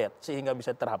mengupdate sehingga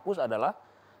bisa terhapus adalah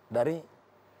dari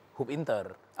Hub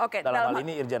Inter. Dalam hal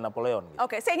ini Irjen Napoleon. Gitu.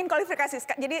 Oke, saya ingin klarifikasi.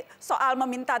 Jadi soal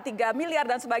meminta 3 miliar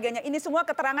dan sebagainya, ini semua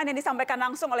keterangan yang disampaikan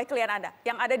langsung oleh klien Anda,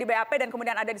 yang ada di BAP dan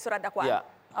kemudian ada di surat dakwaan. Ya.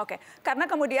 Oke, karena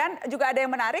kemudian juga ada yang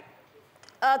menarik,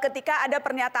 ketika ada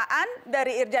pernyataan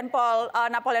dari Irjen Pol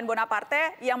Napoleon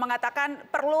Bonaparte yang mengatakan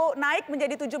perlu naik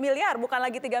menjadi 7 miliar, bukan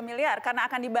lagi 3 miliar, karena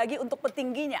akan dibagi untuk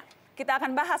petingginya. Kita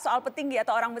akan bahas soal petinggi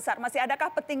atau orang besar. Masih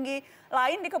adakah petinggi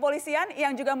lain di kepolisian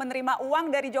yang juga menerima uang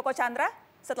dari Djoko Tjandra?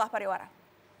 Setelah pariwara.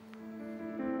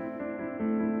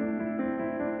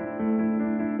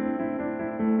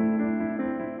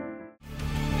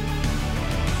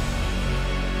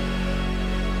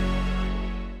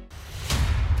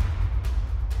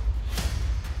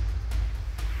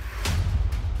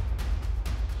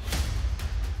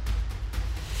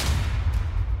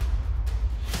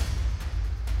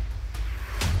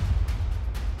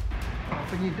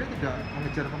 Penyidik tidak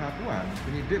mengejar pengakuan,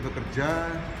 penyidik bekerja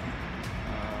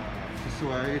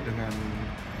sesuai dengan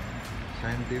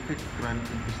scientific crime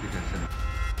investigation.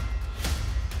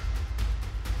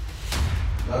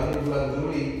 Dari bulan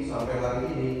Juli sampai hari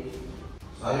ini,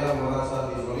 saya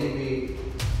merasa dizolimi.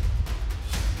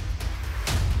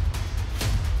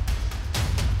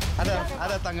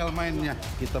 Ada tanggal mainnya,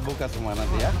 kita buka semua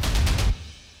nanti ya.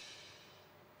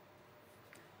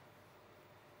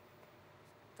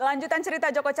 Lanjutan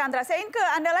cerita Djoko Tjandra. Saya ingin ke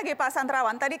Anda lagi Pak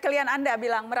Santrawan. Tadi klien Anda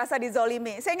bilang merasa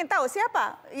dizolimi. Saya ingin tahu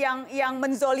siapa yang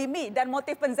menzolimi dan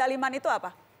motif penzaliman itu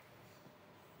apa?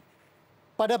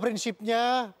 Pada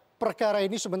prinsipnya perkara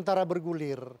ini sementara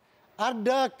bergulir.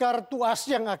 Ada kartu as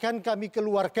yang akan kami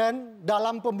keluarkan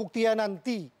dalam pembuktian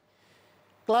nanti.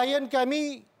 Klien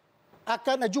kami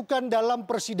akan ajukan dalam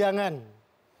persidangan.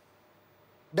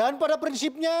 Dan pada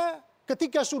prinsipnya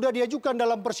ketika sudah diajukan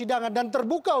dalam persidangan dan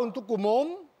terbuka untuk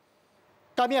umum,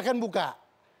 kami akan buka.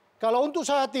 Kalau untuk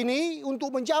saat ini,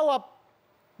 untuk menjawab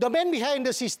the man behind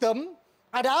the system,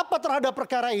 ada apa terhadap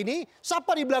perkara ini,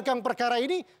 siapa di belakang perkara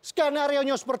ini,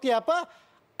 skenario-nya seperti apa,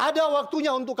 ada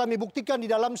waktunya untuk kami buktikan di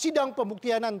dalam sidang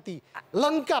pembuktian nanti.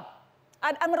 Lengkap.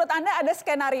 Menurut Anda ada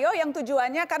skenario yang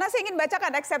tujuannya, karena saya ingin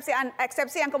bacakan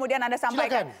eksepsi yang kemudian Anda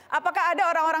sampaikan. Silakan. Apakah ada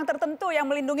orang-orang tertentu yang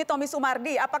melindungi Tommy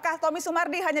Sumardi? Apakah Tommy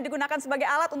Sumardi hanya digunakan sebagai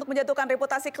alat untuk menjatuhkan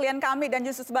reputasi klien kami dan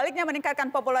justru sebaliknya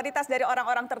meningkatkan popularitas dari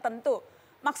orang-orang tertentu?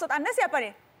 Maksud Anda siapa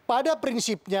nih? Pada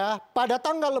prinsipnya, pada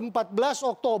tanggal 14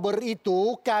 Oktober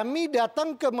itu kami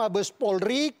datang ke Mabes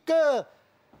Polri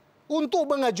untuk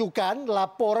mengajukan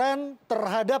laporan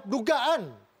terhadap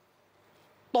dugaan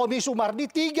Tommy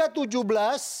Sumardi 317,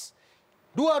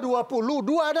 220,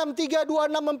 263,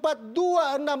 264,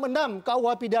 266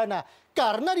 KUH pidana.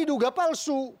 Karena diduga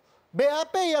palsu.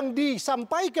 BAP yang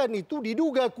disampaikan itu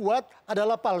diduga kuat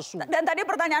adalah palsu. Dan tadi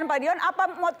pertanyaan Pak Dion,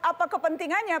 apa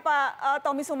kepentingannya Pak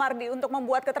Tommy Sumardi untuk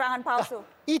membuat keterangan palsu?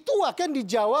 Itu akan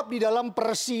dijawab di dalam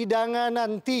persidangan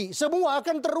nanti. Semua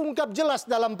akan terungkap jelas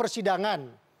dalam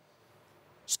persidangan.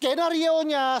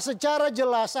 Skenarionya secara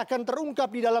jelas akan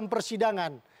terungkap di dalam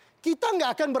persidangan. Kita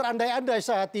nggak akan berandai-andai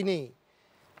saat ini.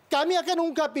 Kami akan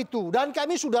ungkap itu dan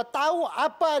kami sudah tahu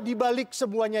apa di balik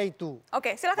semuanya itu.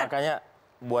 Oke, silakan. Makanya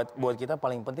buat kita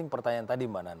paling penting pertanyaan tadi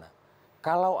Mbak Nana.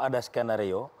 Kalau ada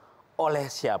skenario, oleh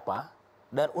siapa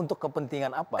Dan untuk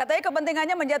kepentingan apa? Katanya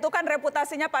kepentingannya menjatuhkan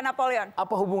reputasinya Pak Napoleon.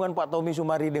 Apa hubungan Pak Tommy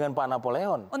Sumari dengan Pak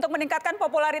Napoleon? Untuk meningkatkan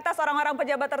popularitas orang-orang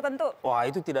pejabat tertentu. Wah,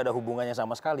 itu tidak ada hubungannya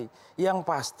sama sekali. Yang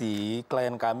pasti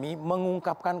klien kami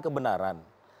mengungkapkan kebenaran.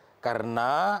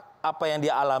 Karena apa yang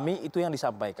dia alami itu yang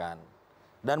disampaikan.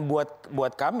 Dan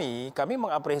buat kami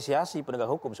mengapresiasi penegak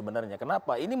hukum sebenarnya.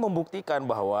 Kenapa? Ini membuktikan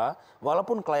bahwa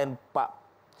walaupun klien Pak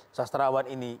sastrawan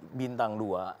ini bintang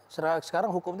 2,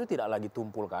 sekarang hukum itu tidak lagi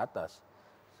tumpul ke atas.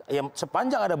 Yang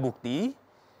sepanjang ada bukti,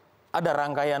 ada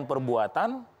rangkaian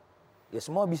perbuatan, ya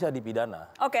semua bisa dipidana.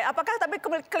 Oke, apakah tapi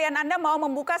klien Anda mau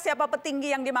membuka siapa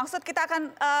petinggi yang dimaksud? Kita akan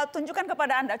tunjukkan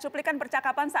kepada Anda cuplikan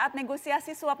percakapan saat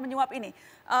negosiasi suap menyuap ini.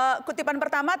 Kutipan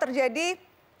pertama terjadi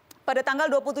pada tanggal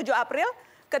 27 April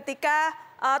ketika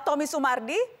Tommy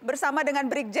Sumardi bersama dengan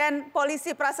Brigjen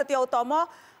Polisi Prasetyo Utomo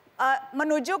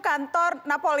menuju kantor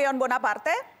Napoleon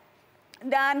Bonaparte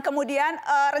dan kemudian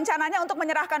rencananya untuk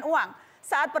menyerahkan uang.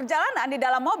 Saat perjalanan di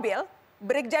dalam mobil,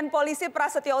 Brigjen Polisi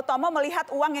Prasetyo Utomo melihat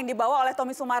uang yang dibawa oleh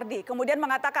Tommy Sumardi. Kemudian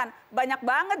mengatakan, banyak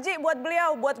banget Ji buat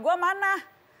beliau, buat gua mana?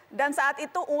 Dan saat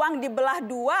itu uang dibelah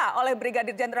 2 oleh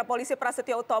Brigadir Jenderal Polisi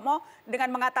Prasetyo Utomo dengan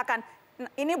mengatakan,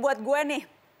 ini buat gue nih,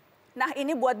 nah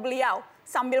ini buat beliau.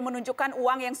 Sambil menunjukkan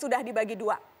uang yang sudah dibagi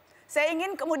 2. Saya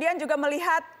ingin kemudian juga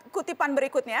melihat kutipan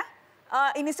berikutnya.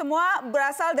 Ini semua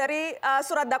berasal dari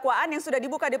surat dakwaan yang sudah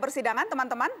dibuka di persidangan,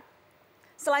 teman-teman.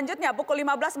 Selanjutnya pukul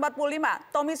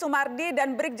 15.45, Tommy Sumardi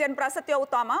dan Brigjen Prasetyo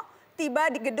Utomo tiba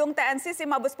di gedung TNC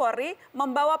Mabes Polri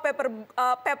membawa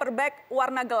paper bag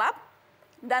warna gelap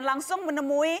dan langsung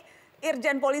menemui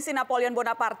Irjen Polisi Napoleon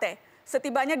Bonaparte.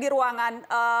 Setibanya di ruangan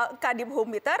Kadif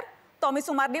Humbiter, Tommy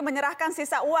Sumardi menyerahkan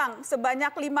sisa uang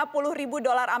sebanyak $50.000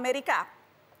 Amerika.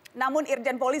 Namun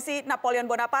Irjen Polisi Napoleon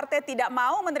Bonaparte tidak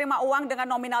mau menerima uang dengan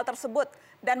nominal tersebut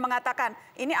dan mengatakan,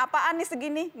 ini apaan nih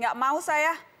segini, nggak mau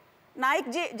saya.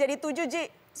 Naik Ji, jadi 7 Ji.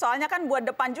 Soalnya kan buat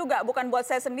depan juga, bukan buat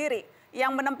saya sendiri.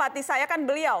 Yang menempati saya kan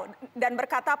beliau dan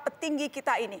berkata petinggi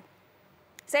kita ini.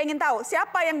 Saya ingin tahu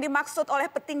siapa yang dimaksud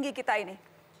oleh petinggi kita ini.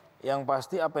 Yang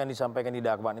pasti apa yang disampaikan di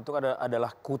dakwaan itu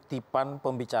adalah kutipan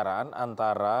pembicaraan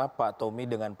antara Pak Tommy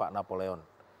dengan Pak Napoleon.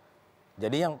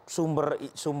 Jadi yang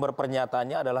sumber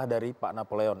pernyataannya adalah dari Pak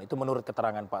Napoleon. Itu menurut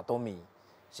keterangan Pak Tommy.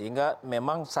 Sehingga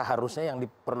memang seharusnya yang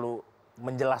perlu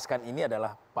menjelaskan ini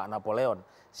adalah Pak Napoleon.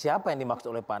 Siapa yang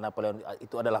dimaksud oleh Pak Napoleon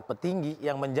itu adalah petinggi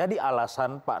yang menjadi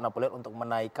alasan Pak Napoleon untuk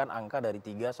menaikkan angka dari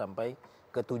 3 sampai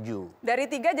ke 7. Dari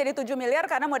 3 jadi 7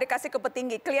 miliar karena mau dikasih ke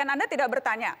petinggi. Klien Anda tidak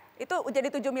bertanya, itu jadi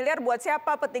 7 miliar buat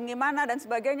siapa, petinggi mana dan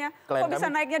sebagainya. Kok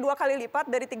bisa naiknya 2 kali lipat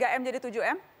dari 3M jadi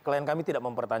 7M? Klien kami tidak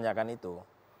mempertanyakan itu.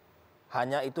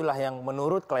 Hanya itulah yang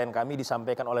menurut klien kami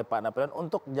disampaikan oleh Pak Napoleon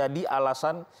untuk jadi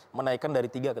alasan menaikkan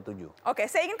dari 3 ke 7. Oke,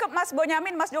 saya ingin ke Mas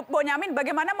Bonyamin. Mas Bonyamin,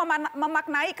 bagaimana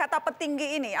memaknai kata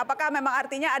petinggi ini? Apakah memang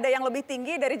artinya ada yang lebih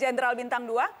tinggi dari Jenderal Bintang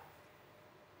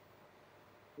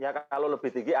 2? Ya kalau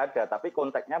lebih tinggi ada, tapi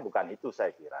konteksnya bukan itu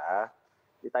saya kira.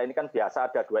 Kita ini kan biasa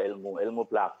ada 2 ilmu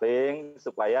bluffing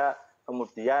supaya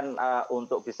kemudian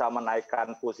untuk bisa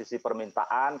menaikkan posisi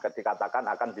permintaan dikatakan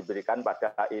akan diberikan pada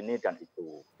ini dan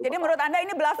itu. Jadi menurut Anda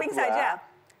ini bluffing saja?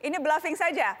 Ini bluffing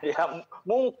saja? Ya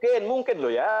mungkin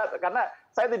loh ya, karena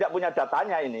saya tidak punya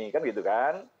datanya ini kan gitu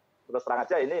kan. Terus terang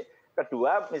aja ini.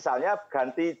 Kedua misalnya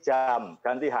ganti jam,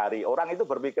 ganti hari. Orang itu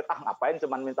berpikir ngapain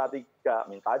cuma minta 3,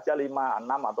 minta aja 5, 6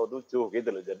 atau 7 gitu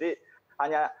loh. Jadi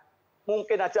hanya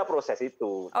mungkin aja proses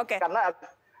itu. Karena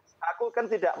aku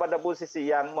kan tidak pada posisi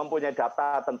yang mempunyai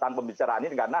data tentang pembicaraan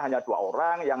ini karena hanya 2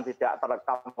 orang yang tidak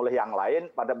terekam oleh yang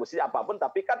lain pada posisi apapun,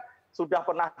 tapi kan sudah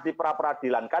pernah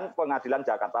diperadilankan Pengadilan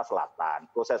Jakarta Selatan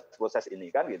proses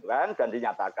ini kan gitu kan, dan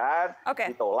dinyatakan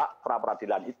ditolak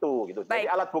pra-peradilan itu gitu. Jadi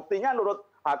alat buktinya menurut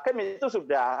hakim itu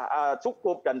sudah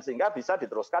cukup dan sehingga bisa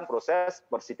diteruskan proses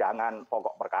persidangan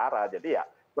pokok perkara. Jadi ya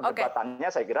perdebatannya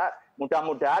saya kira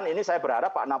mudah-mudahan ini saya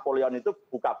berharap Pak Napoleon itu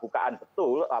buka-bukaan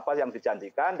betul apa yang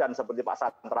dijanjikan dan seperti Pak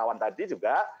Santrawan tadi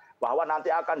juga bahwa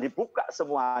nanti akan dibuka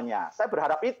semuanya. Saya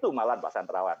berharap itu malah Pak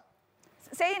Santrawan.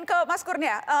 Saya ingin ke Mas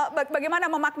Kurnia,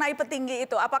 bagaimana memaknai petinggi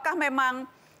itu? Apakah memang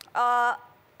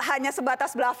hanya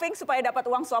sebatas bluffing supaya dapat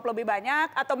uang suap lebih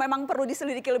banyak atau memang perlu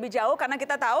diselidiki lebih jauh? Karena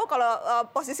kita tahu kalau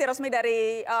posisi resmi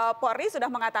dari Polri sudah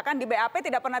mengatakan di BAP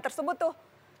tidak pernah tersebut tuh.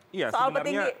 Iya, soal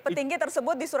petinggi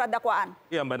tersebut di surat dakwaan.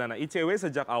 Iya Mbak Nana, ICW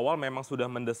sejak awal memang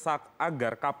sudah mendesak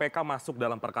agar KPK masuk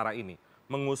dalam perkara ini.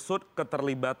 Mengusut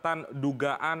keterlibatan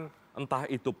dugaan entah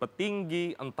itu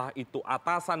petinggi, entah itu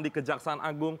atasan di Kejaksaan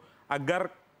Agung,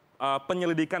 agar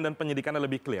penyelidikan dan penyidikannya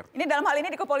lebih clear. Ini dalam hal ini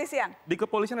di kepolisian? Di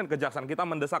kepolisian dan kejaksaan kita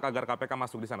mendesak agar KPK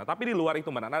masuk di sana. Tapi di luar itu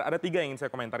Mbak Nana, ada 3 yang ingin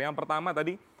saya komentar. Yang pertama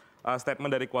tadi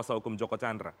statement dari kuasa hukum Djoko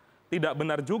Tjandra. Tidak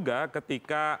benar juga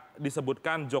ketika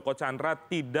disebutkan Djoko Tjandra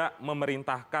tidak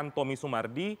memerintahkan Tommy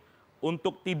Sumardi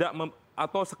untuk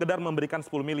atau sekedar memberikan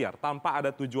 10 miliar tanpa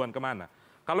ada tujuan kemana.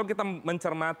 Kalau kita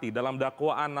mencermati dalam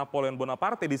dakwaan Napoleon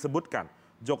Bonaparte disebutkan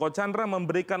Djoko Tjandra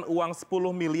memberikan uang 10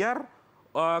 miliar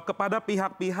kepada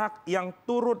pihak-pihak yang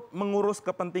turut mengurus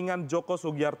kepentingan Djoko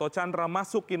Sugiarto Tjandra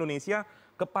masuk ke Indonesia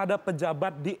kepada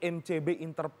pejabat di NCB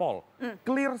Interpol.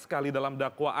 Clear sekali dalam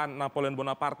dakwaan Napoleon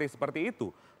Bonaparte seperti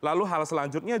itu. Lalu hal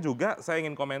selanjutnya juga saya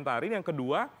ingin komentarin yang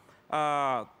kedua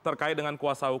terkait dengan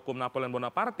kuasa hukum Napoleon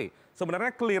Bonaparte.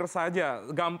 Sebenarnya clear saja,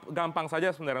 gampang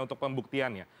saja sebenarnya untuk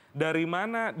pembuktiannya. Dari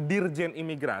mana Dirjen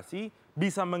Imigrasi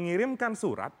bisa mengirimkan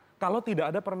surat kalau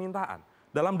tidak ada permintaan?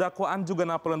 Dalam dakwaan juga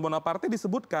Napoleon Bonaparte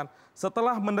disebutkan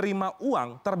setelah menerima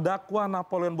uang, terdakwa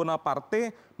Napoleon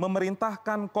Bonaparte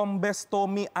memerintahkan Kombes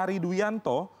Tommy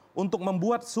Ariduyanto untuk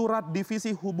membuat surat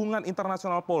Divisi Hubungan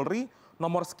Internasional Polri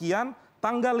nomor sekian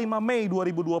tanggal 5 Mei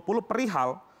 2020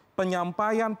 perihal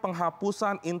penyampaian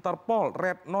penghapusan Interpol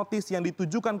Red Notice yang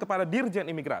ditujukan kepada Dirjen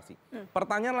Imigrasi.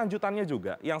 Pertanyaan lanjutannya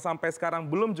juga yang sampai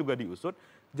sekarang belum juga diusut.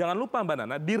 Jangan lupa Mbak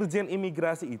Nana, Dirjen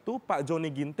Imigrasi itu Pak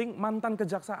Joni Ginting mantan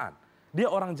kejaksaan. Dia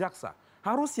orang jaksa.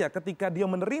 Harusnya ketika dia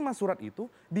menerima surat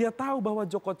itu, dia tahu bahwa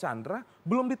Djoko Tjandra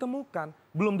belum ditemukan,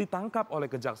 belum ditangkap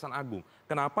oleh Kejaksaan Agung.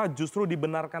 Kenapa justru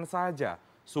dibenarkan saja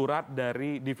surat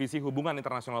dari Divisi Hubungan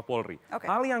Internasional Polri?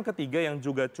 Hal yang ketiga yang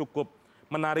juga cukup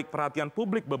menarik perhatian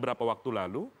publik beberapa waktu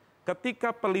lalu,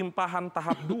 ketika pelimpahan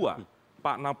tahap 2,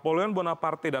 Pak Napoleon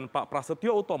Bonaparte dan Pak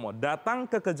Prasetyo Utomo datang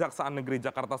ke Kejaksaan Negeri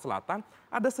Jakarta Selatan,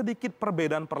 ada sedikit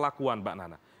perbedaan perlakuan, Mbak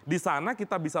Nana. Di sana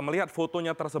kita bisa melihat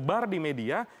fotonya tersebar di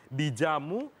media,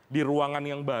 dijamu, di ruangan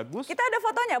yang bagus. Kita ada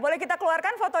fotonya, boleh kita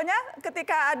keluarkan fotonya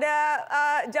ketika ada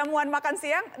jamuan makan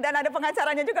siang dan ada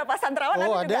pengacaranya juga Pak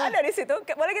Santrawan juga ada di situ.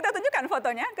 Boleh kita tunjukkan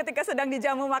fotonya ketika sedang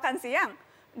dijamu makan siang.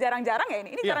 Jarang-jarang ya ini?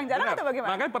 Ini jarang-jarang atau bagaimana?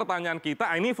 Makanya pertanyaan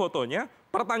kita, ini fotonya,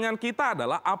 pertanyaan kita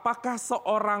adalah apakah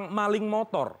seorang maling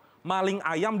motor, maling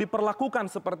ayam diperlakukan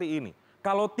seperti ini?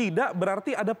 Kalau tidak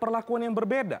berarti ada perlakuan yang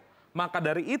berbeda. Maka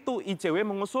dari itu ICW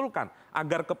mengusulkan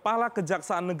agar Kepala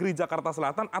Kejaksaan Negeri Jakarta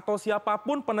Selatan atau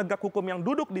siapapun penegak hukum yang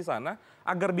duduk di sana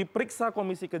agar diperiksa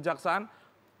Komisi Kejaksaan,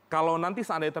 kalau nanti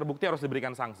seandainya terbukti harus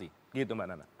diberikan sanksi. Gitu Mbak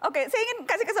Nana. Oke, saya ingin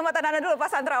kasih kesempatan Anda dulu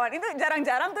Pak Santrawan. Itu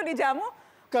jarang-jarang tuh dijamu,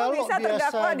 kalau bisa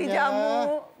terdakwa dijamu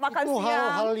makan itu siang.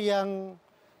 hal-hal yang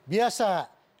biasa.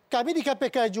 Kami di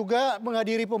KPK juga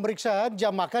menghadiri pemeriksaan,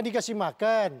 jam makan dikasih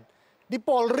makan. Di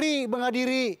Polri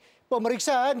menghadiri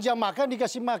pemeriksaan, jam makan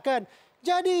dikasih makan.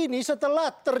 Jadi ini setelah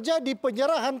terjadi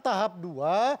penyerahan tahap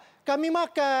 2, kami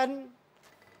makan.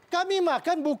 Kami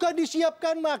makan bukan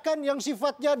disiapkan makan yang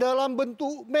sifatnya dalam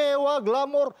bentuk mewah,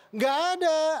 glamor. Nggak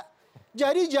ada.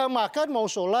 Jadi jam makan mau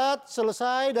sholat,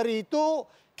 selesai dari itu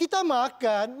kita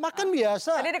makan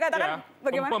biasa. Tadi dikatakan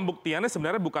bagaimana? Pembuktiannya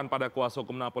sebenarnya bukan pada kuasa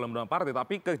hukum Napoleon Bonaparte,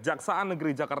 tapi Kejaksaan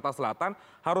Negeri Jakarta Selatan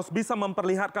harus bisa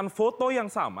memperlihatkan foto yang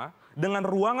sama, dengan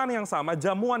ruangan yang sama,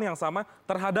 jamuan yang sama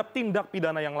terhadap tindak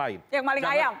pidana yang lain. Yang maling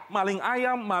ayam? Maling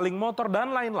ayam, maling motor,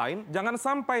 dan lain-lain. Jangan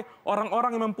sampai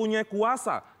orang-orang yang mempunyai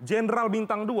kuasa, Jenderal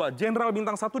Bintang 2, Jenderal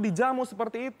Bintang 1 dijamu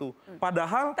seperti itu.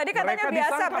 Padahal tadi katanya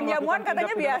biasa, penjamuan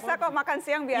katanya biasa kok, makan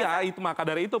siang biasa. Ya, itu maka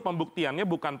dari itu pembuktiannya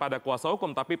bukan pada kuasa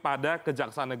hukum, tapi pada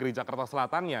Kejaksaan Negeri Jakarta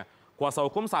Selatannya. Kuasa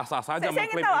hukum sah-sah saja saya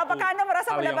ingin tahu, apakah Anda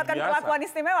merasa mendapatkan perlakuan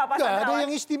istimewa, Pak Santrawan? Nggak ada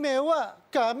yang istimewa.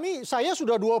 Saya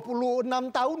sudah 26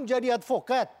 tahun jadi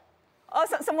advokat. Oh,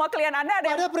 semua klien Anda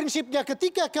ada Pada prinsipnya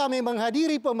ketika kami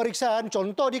menghadiri pemeriksaan,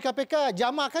 contoh di KPK,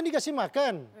 jam makan dikasih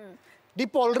makan. Di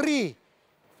Polri,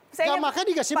 jam makan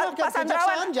dikasih makan. Pak Santrawan,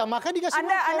 Kejaksaan, jam makan dikasih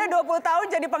makan. Anda 20 tahun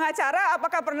jadi pengacara,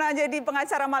 apakah pernah jadi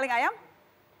pengacara maling ayam?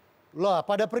 Lah,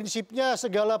 pada prinsipnya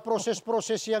segala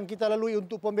proses-proses yang kita lalui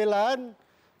untuk pembelaan,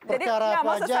 jadi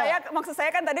maksud saya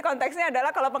kan tadi konteksnya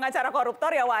adalah kalau pengacara koruptor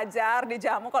ya wajar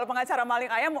dijamu. Kalau pengacara maling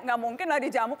ayam nggak mungkin lah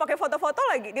dijamu pakai foto-foto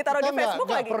lagi, ditaruh di Facebook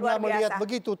lagi. Kita pernah melihat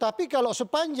begitu. Tapi kalau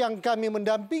sepanjang kami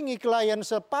mendampingi klien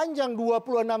sepanjang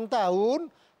 26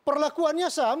 tahun, perlakuannya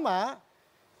sama.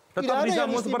 Tetap tidak ada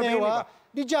dijamu yang seperti ini, Pak.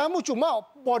 Dijamu cuma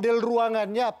model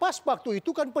ruangannya. Pas waktu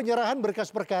itu kan penyerahan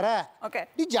berkas perkara. Oke.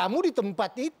 Dijamu di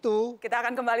tempat itu. Kita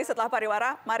akan kembali setelah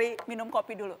pariwara. Mari minum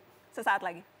kopi dulu. Sesaat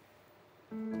lagi.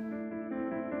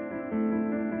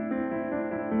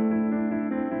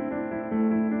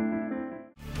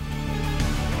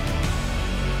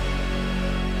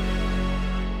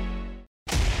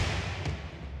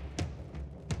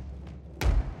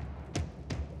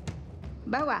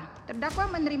 bahwa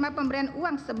terdakwa menerima pemberian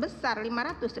uang sebesar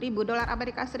 $500.000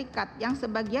 Amerika Serikat yang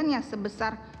sebagiannya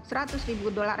sebesar $100.000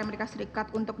 Amerika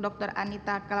Serikat untuk Dr.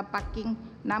 Anita Kalapaking,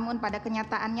 namun pada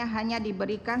kenyataannya hanya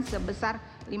diberikan sebesar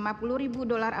 $50.000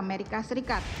 Amerika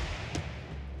Serikat.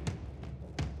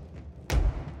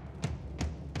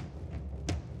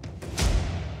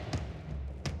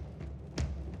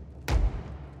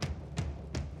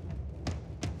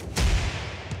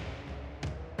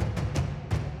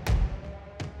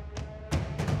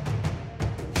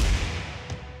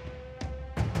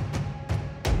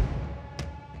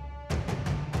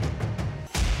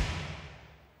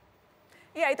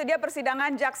 Ya, itu dia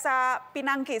persidangan Jaksa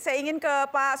Pinangki. Saya ingin ke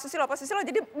Pak Soesilo. Pak Soesilo,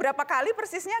 jadi berapa kali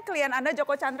persisnya klien Anda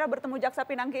Djoko Tjandra bertemu Jaksa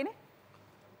Pinangki ini?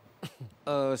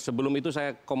 Sebelum itu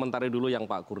saya komentari dulu yang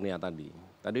Pak Kurnia tadi.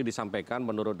 Tadi disampaikan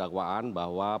menurut dakwaan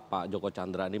bahwa Pak Djoko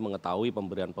Tjandra ini mengetahui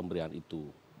pemberian-pemberian itu.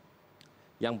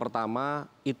 Yang pertama,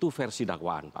 itu versi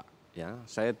dakwaan, Pak. Ya,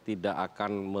 saya tidak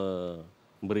akan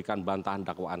memberikan bantahan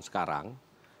dakwaan sekarang,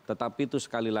 tetapi itu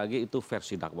sekali lagi itu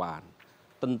versi dakwaan.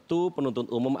 Tentu penuntut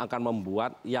umum akan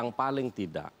membuat yang paling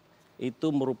tidak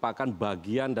itu merupakan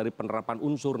bagian dari penerapan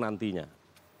unsur nantinya.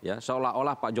 Ya,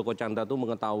 seolah-olah Pak Djoko Tjandra itu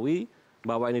mengetahui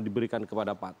bahwa ini diberikan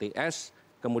kepada Pak TS,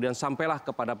 kemudian sampailah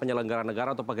kepada penyelenggara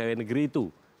negara atau pegawai negeri itu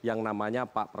yang namanya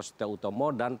Pak Prasetyo Utomo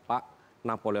dan Pak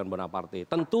Napoleon Bonaparte.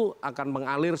 Tentu akan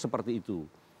mengalir seperti itu.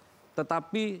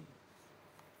 Tetapi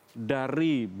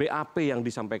dari BAP yang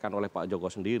disampaikan oleh Pak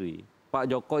Djoko sendiri, Pak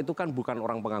Djoko itu kan bukan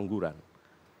orang pengangguran.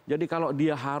 Jadi kalau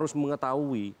dia harus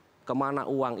mengetahui kemana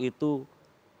uang itu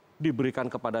diberikan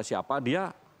kepada siapa,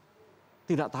 dia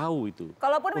tidak tahu itu.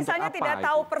 Kalaupun misalnya tidak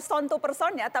tahu person to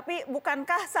personnya, tapi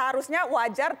bukankah seharusnya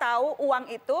wajar tahu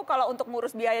uang itu kalau untuk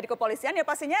ngurus biaya di kepolisian ya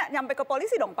pastinya nyampe ke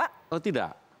polisi dong, Pak?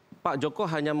 Tidak. Pak Djoko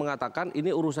hanya mengatakan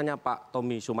ini urusannya Pak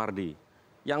Tommy Sumardi.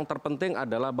 Yang terpenting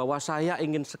adalah bahwa saya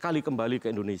ingin sekali kembali ke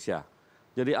Indonesia.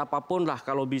 Jadi apapun lah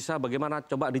kalau bisa bagaimana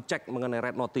coba dicek mengenai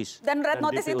red notice. Dan red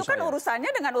notice itu kan urusannya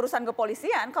dengan urusan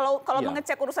kepolisian. Kalau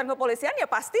mengecek urusan kepolisian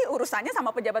ya pasti urusannya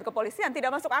sama pejabat kepolisian.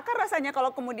 Tidak masuk akal rasanya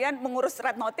kalau kemudian mengurus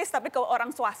red notice tapi ke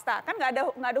orang swasta. Kan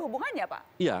nggak ada hubungannya,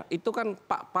 Pak. Iya, itu kan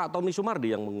Pak Tommy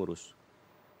Sumardi yang mengurus.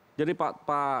 Jadi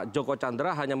Pak Djoko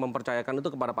Tjandra hanya mempercayakan itu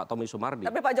kepada Pak Tommy Sumardi.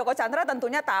 Tapi Pak Djoko Tjandra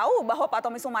tentunya tahu bahwa Pak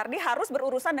Tommy Sumardi harus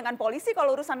berurusan dengan polisi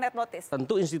kalau urusan red notice.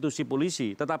 Tentu institusi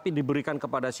polisi, tetapi diberikan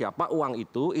kepada siapa uang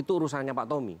itu urusannya Pak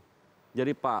Tommy.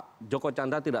 Jadi Pak Djoko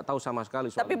Tjandra tidak tahu sama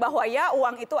sekali soal Tapi bahwa ya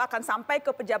uang itu akan sampai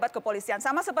ke pejabat kepolisian.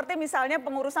 Sama seperti misalnya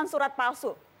pengurusan surat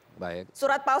palsu. Baik.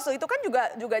 Surat palsu itu kan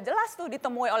juga jelas tuh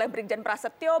ditemui oleh Brigjen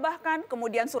Prasetyo bahkan.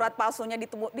 Kemudian surat palsunya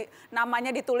namanya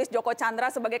ditulis Djoko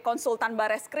Tjandra sebagai konsultan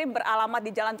Bareskrim beralamat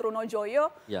di Jalan Trunojoyo.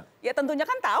 Ya tentunya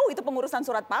kan tahu itu pengurusan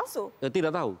surat palsu.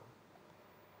 Tidak tahu.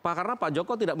 Pak, karena Pak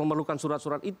Djoko tidak memerlukan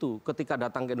surat-surat itu ketika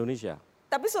datang ke Indonesia.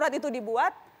 Tapi surat itu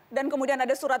dibuat dan kemudian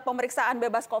ada surat pemeriksaan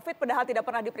bebas COVID padahal tidak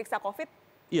pernah diperiksa COVID.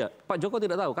 Iya, Pak Djoko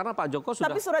tidak tahu karena Pak Djoko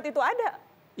sudah... Tapi surat itu ada.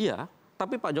 Iya.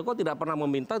 Tapi Pak Djoko tidak pernah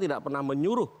meminta, tidak pernah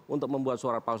menyuruh untuk membuat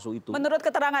surat palsu itu. Menurut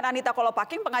keterangan Anita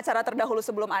Kalapaking, pengacara terdahulu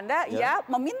sebelum Anda, ya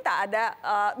meminta ada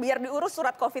biar diurus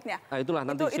surat COVID-nya. Nah itulah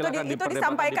nanti silakan itu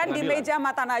disampaikan di meja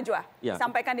mata Najwa. Ya.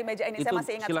 Disampaikan di meja ini, saya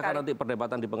masih ingat silakan sekali. Nanti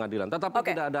perdebatan di pengadilan. Tetapi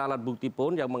tidak ada alat bukti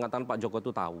pun yang mengatakan Pak Djoko itu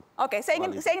tahu. Oke, saya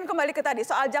ingin kembali ke tadi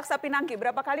soal Jaksa Pinangki.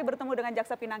 Berapa kali bertemu dengan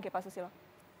Jaksa Pinangki, Pak Soesilo?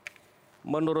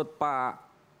 Menurut Pak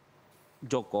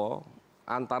Djoko,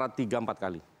 antara 3-4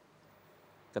 kali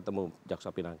ketemu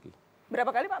Jaksa Pinangki. Berapa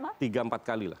kali Pak Mal? 3-4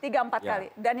 kali lah. 3-4 kali.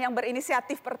 Dan yang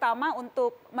berinisiatif pertama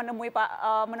untuk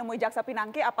menemui Jaksa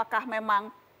Pinangki, apakah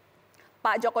memang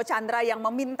Pak Djoko Tjandra yang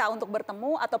meminta untuk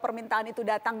bertemu atau permintaan itu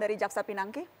datang dari Jaksa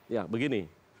Pinangki? Ya begini,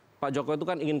 Pak Djoko itu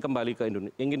kan ingin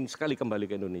sekali kembali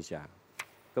ke Indonesia.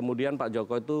 Kemudian Pak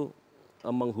Djoko itu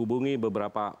menghubungi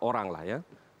beberapa orang lah ya,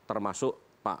 termasuk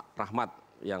Pak Rahmat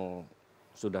yang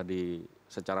sudah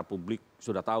secara publik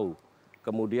sudah tahu.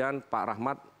 Kemudian Pak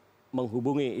Rahmat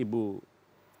menghubungi Ibu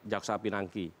Jaksa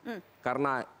Pinangki.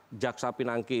 Karena Jaksa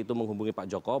Pinangki itu menghubungi Pak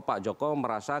Djoko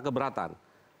merasa keberatan.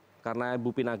 Karena Ibu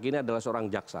Pinangki ini adalah seorang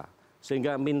jaksa.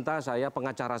 Sehingga minta saya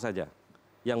pengacara saja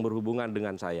yang berhubungan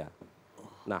dengan saya.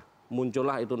 Nah,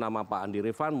 muncullah itu nama Pak Andi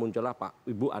Rifan, muncullah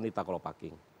Ibu Anita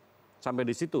Kalapaking. Sampai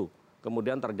di situ,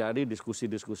 kemudian terjadi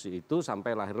diskusi-diskusi itu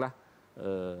sampai lahirlah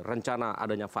rencana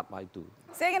adanya fatwa itu.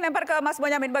 Saya ingin lempar ke Mas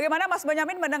Bonyamin. Bagaimana Mas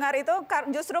Bonyamin mendengar itu?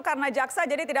 Justru karena jaksa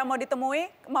jadi tidak mau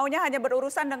ditemui, maunya hanya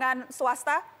berurusan dengan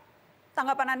swasta.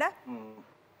 Tanggapan Anda?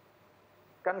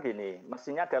 Kan gini,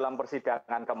 mestinya dalam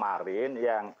persidangan kemarin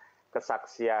yang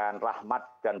kesaksian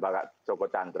Rahmat dan Pak Djoko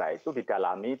Tjandra itu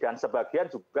didalami dan sebagian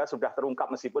juga sudah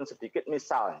terungkap meskipun sedikit.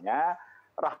 Misalnya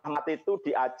Rahmat itu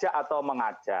diajak atau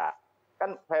mengajak.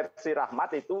 Kan versi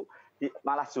Rahmat itu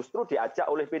malah justru diajak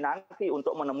oleh Pinangki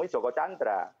untuk menemui Djoko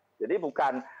Tjandra. Jadi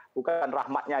bukan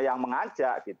Rahmatnya yang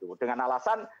mengajak gitu. Dengan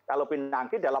alasan kalau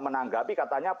Pinangki dalam menanggapi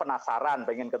katanya penasaran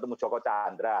pengen ketemu Djoko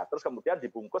Tjandra. Terus kemudian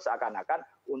dibungkus seakan-akan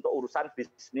untuk urusan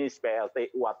bisnis,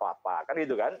 PLTU atau apa. Kan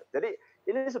gitu kan. Jadi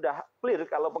ini sudah clear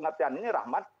kalau pengertian ini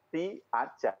Rahmat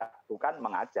diajak, bukan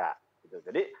mengajak. Gitu.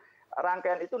 Jadi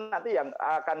rangkaian itu nanti yang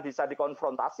akan bisa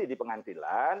dikonfrontasi di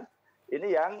pengadilan. Ini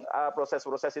yang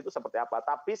proses-proses itu seperti apa.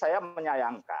 Tapi saya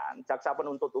menyayangkan jaksa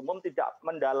penuntut umum tidak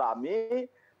mendalami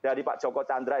dari Pak Djoko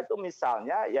Tjandra itu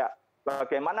misalnya ya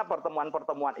bagaimana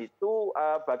pertemuan-pertemuan itu,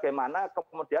 bagaimana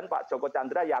kemudian Pak Djoko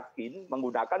Tjandra yakin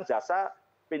menggunakan jasa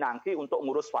Pinangki untuk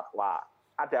ngurus fatwa.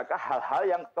 Adakah hal-hal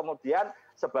yang kemudian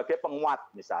sebagai penguat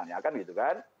misalnya, kan gitu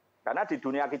kan. Karena di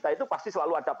dunia kita itu pasti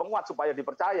selalu ada penguat supaya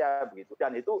dipercaya begitu.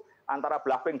 Dan itu antara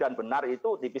bluffing dan benar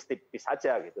itu tipis-tipis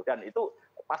saja gitu. Dan itu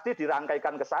pasti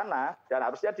dirangkaikan ke sana dan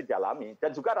harusnya didalami.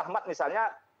 Dan juga Rahmat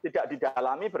misalnya tidak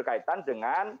didalami berkaitan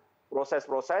dengan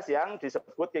proses-proses yang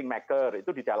disebut kingmaker itu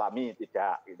didalami,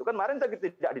 tidak. Itu kan kemarin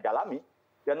tidak didalami.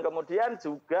 Dan kemudian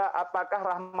juga apakah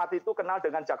Rahmat itu kenal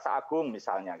dengan Jaksa Agung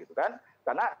misalnya gitu kan.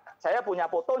 Karena saya punya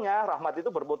fotonya, Rahmat itu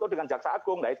berfoto dengan Jaksa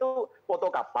Agung. Nah itu foto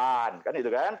kapan? Kan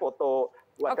itu kan foto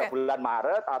bulan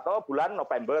Maret atau bulan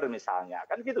November misalnya.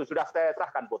 Kan gitu, sudah saya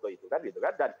serahkan foto itu kan gitu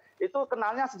kan. Dan itu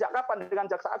kenalnya sejak kapan dengan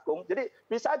Jaksa Agung. Jadi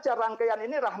bisa aja rangkaian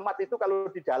ini Rahmat itu kalau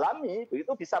didalami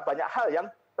itu bisa banyak hal yang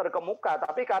terkemuka.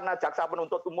 Tapi karena jaksa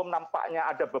penuntut umum nampaknya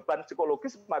ada beban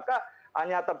psikologis, maka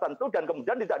hanya tertentu dan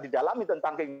kemudian tidak didalami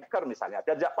tentang kingmaker misalnya.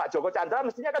 Dan Pak Djoko Tjandra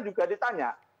mestinya kan juga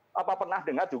ditanya, apa pernah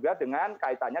dengar juga dengan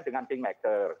kaitannya dengan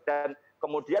kingmaker. Dan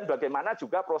kemudian bagaimana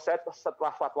juga proses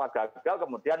setelah fatwa gagal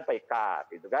kemudian PK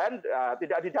gitu kan,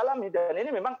 tidak didalami. Dan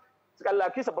ini memang sekali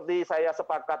lagi seperti saya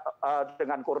sepakat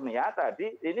dengan Kurnia tadi,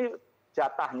 ini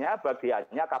jatahnya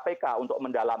bagiannya KPK untuk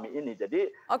mendalami ini.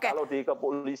 Jadi kalau di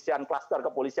kepolisian, klaster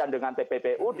kepolisian dengan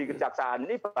TPPU di kejaksaan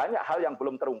ini banyak hal yang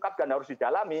belum terungkap dan harus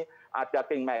didalami. Ada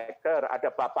kingmaker,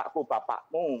 ada bapakku,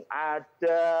 bapakmu,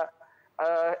 ada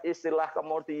istilah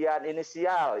kemudian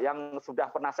inisial yang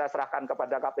sudah pernah saya serahkan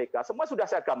kepada KPK. Semua sudah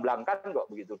saya gamblangkan kok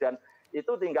begitu. Dan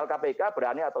itu tinggal KPK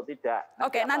berani atau tidak.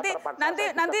 Oke,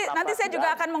 nanti saya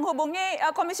juga akan menghubungi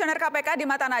komisioner KPK di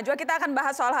mata Najwa. Kita akan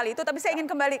bahas soal hal itu. Tapi saya ingin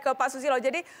kembali ke Pak Soesilo.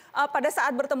 Jadi pada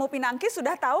saat bertemu Pinangki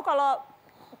sudah tahu kalau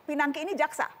Pinangki ini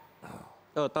jaksa?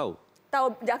 Oh, tahu.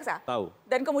 Tahu jaksa? Tahu.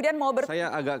 Dan kemudian mau Saya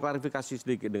agak klarifikasi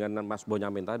sedikit dengan Mas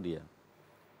Bonyamin tadi ya.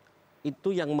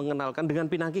 Itu yang mengenalkan, dengan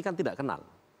Pinangki kan tidak kenal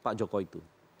Pak Djoko itu.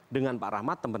 Dengan Pak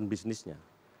Rahmat teman bisnisnya.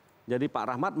 Jadi Pak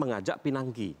Rahmat mengajak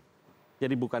Pinangki.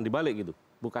 Jadi bukan dibalik gitu.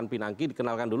 Bukan Pinangki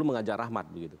dikenalkan dulu mengajak Rahmat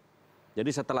begitu.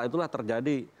 Jadi setelah itulah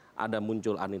terjadi ada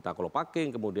muncul Anita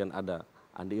Kolopaking, kemudian ada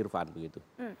Andi Irfan begitu.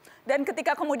 Dan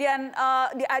ketika kemudian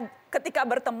ketika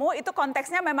bertemu itu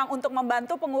konteksnya memang untuk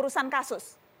membantu pengurusan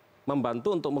kasus.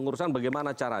 Membantu untuk pengurusan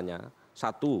bagaimana caranya.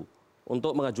 Satu,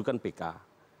 untuk mengajukan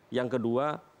PK. Yang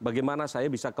kedua, bagaimana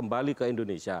saya bisa kembali ke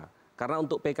Indonesia. Karena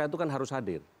untuk PK itu kan harus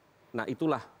hadir. Nah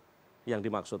itulah yang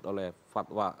dimaksud oleh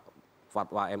fatwa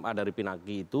MA dari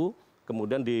Pinangki itu,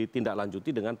 kemudian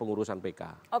ditindaklanjuti dengan pengurusan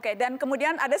PK. Oke, dan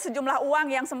kemudian ada sejumlah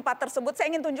uang yang sempat tersebut.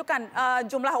 Saya ingin tunjukkan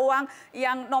jumlah uang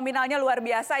yang nominalnya luar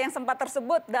biasa yang sempat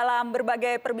tersebut dalam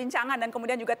berbagai perbincangan dan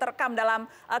kemudian juga terekam dalam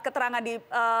keterangan di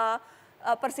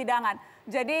persidangan.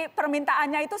 Jadi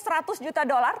permintaannya itu $100 juta,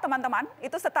 teman-teman.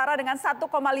 Itu setara dengan 1,5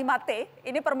 T.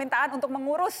 Ini permintaan untuk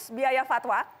mengurus biaya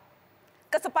fatwa.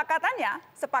 Kesepakatannya,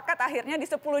 sepakat akhirnya di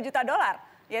 $10 juta,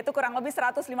 yaitu kurang lebih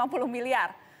 150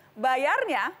 miliar.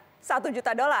 Bayarnya $1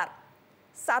 juta,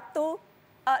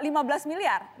 15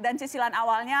 miliar. Dan cicilan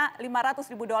awalnya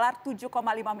 $500.000,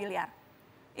 7,5 miliar.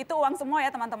 Itu uang semua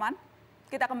ya teman-teman.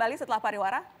 Kita kembali setelah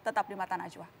pariwara, tetap di Mata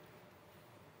Najwa.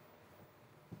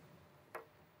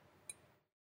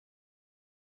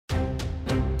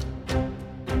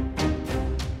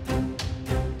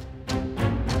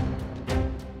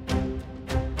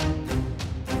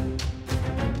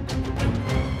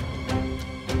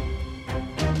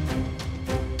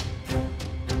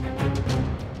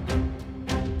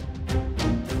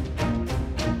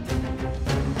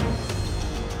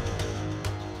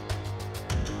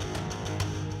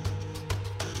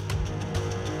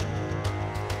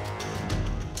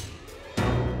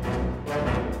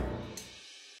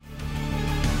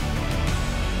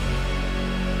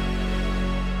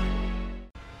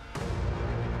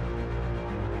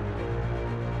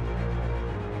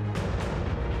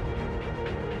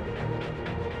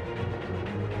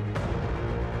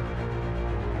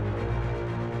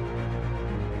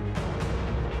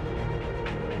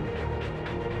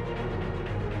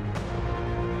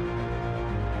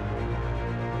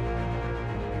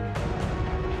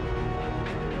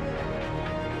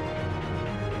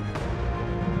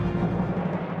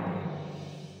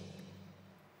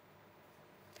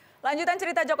 Lanjutan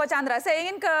cerita Djoko Tjandra, saya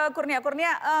ingin ke Kurnia.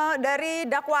 Dari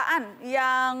dakwaan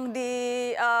yang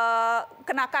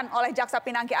dikenakan oleh Jaksa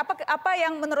Pinangki, apa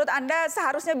yang menurut Anda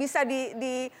seharusnya bisa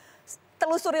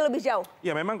ditelusuri lebih jauh?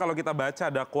 Ya memang kalau kita baca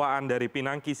dakwaan dari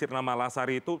Pinangki Sirna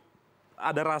Malasari itu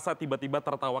ada rasa tiba-tiba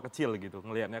tertawa kecil gitu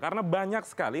ngelihatnya. Karena banyak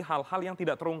sekali hal-hal yang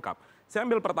tidak terungkap. Saya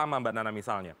ambil pertama Mbak Nana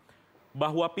misalnya.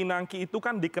 Bahwa Pinangki itu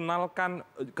kan dikenalkan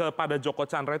kepada Djoko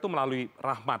Tjandra itu melalui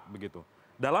Rahmat begitu.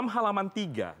 Dalam halaman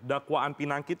 3, dakwaan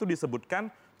Pinangki itu disebutkan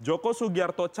Djoko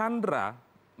Tjandra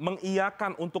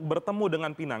mengiyakan untuk bertemu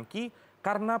dengan Pinangki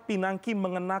karena Pinangki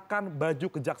mengenakan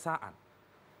baju kejaksaan.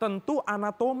 Tentu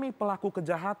anatomi pelaku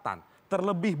kejahatan,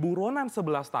 terlebih buronan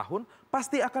 11 tahun,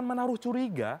 pasti akan menaruh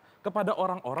curiga kepada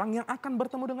orang-orang yang akan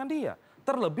bertemu dengan dia.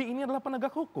 Terlebih ini adalah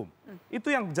penegak hukum. Itu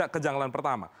yang kejanggalan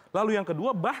pertama. Lalu yang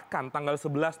kedua, bahkan tanggal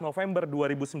 11 November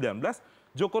 2019,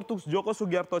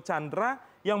 Djoko Tjandra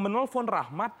yang menelpon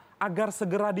Rahmat agar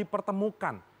segera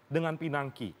dipertemukan dengan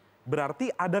Pinangki. Berarti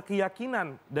ada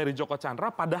keyakinan dari Djoko Tjandra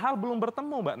padahal belum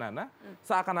bertemu Mbak Nana,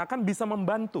 seakan-akan bisa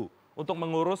membantu untuk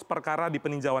mengurus perkara di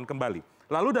peninjauan kembali.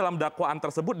 Lalu dalam dakwaan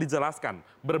tersebut dijelaskan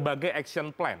berbagai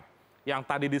action plan. Yang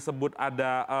tadi disebut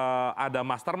ada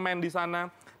mastermind di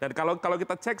sana. Dan kalau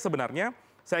kita cek sebenarnya,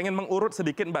 saya ingin mengurut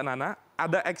sedikit Mbak Nana,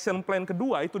 ada action plan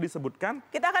kedua itu disebutkan.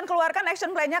 Kita akan keluarkan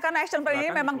action plan-nya karena action plan ini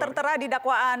memang tertera di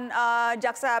dakwaan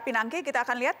Jaksa Pinangki. Kita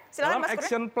akan lihat. Silakan, dalam Mas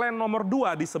action plan nomor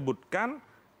 2 disebutkan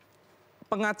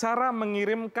pengacara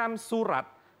mengirimkan surat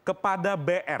kepada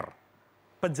BR,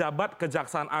 pejabat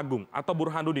Kejaksaan Agung atau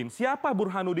Burhanuddin. Siapa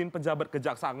Burhanuddin pejabat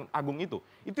Kejaksaan Agung itu?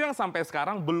 Itu yang sampai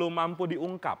sekarang belum mampu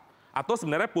diungkap. Atau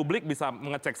sebenarnya publik bisa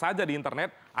mengecek saja di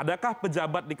internet, adakah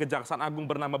pejabat di Kejaksaan Agung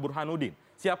bernama Burhanuddin?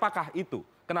 Siapakah itu?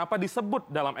 Kenapa disebut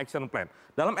dalam action plan?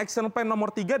 Dalam action plan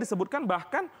nomor 3 disebutkan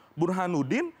bahkan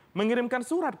Burhanuddin mengirimkan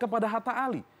surat kepada Hatta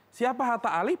Ali. Siapa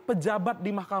Hatta Ali? Pejabat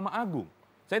di Mahkamah Agung.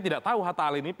 Saya tidak tahu Hatta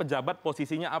Ali ini pejabat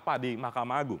posisinya apa di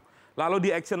Mahkamah Agung. Lalu di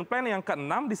action plan yang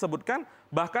ke-6 disebutkan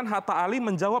bahkan Hatta Ali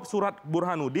menjawab surat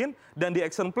Burhanuddin, dan di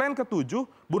action plan ke-7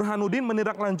 Burhanuddin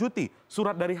menindaklanjuti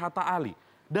surat dari Hatta Ali.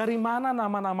 Dari mana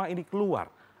nama-nama ini keluar?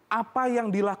 Apa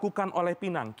yang dilakukan oleh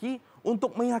Pinangki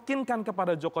untuk meyakinkan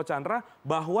kepada Djoko Tjandra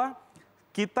bahwa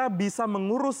kita bisa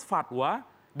mengurus fatwa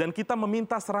dan kita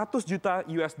meminta 100 juta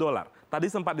US dollar.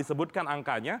 Tadi sempat disebutkan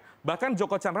angkanya, bahkan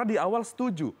Djoko Tjandra di awal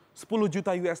setuju 10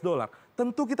 juta US dollar.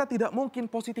 Tentu kita tidak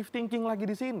mungkin positive thinking lagi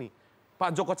di sini.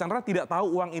 Pak Djoko Tjandra tidak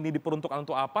tahu uang ini diperuntukkan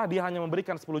untuk apa, dia hanya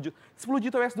memberikan 10 juta. 10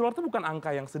 juta US dollar itu bukan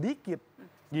angka yang sedikit.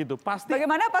 Gitu. Pasti.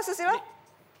 Bagaimana Pak Soesilo?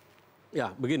 Ya,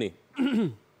 begini.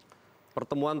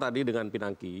 Pertemuan tadi dengan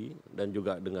Pinangki dan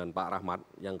juga dengan Pak Rahmat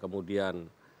yang kemudian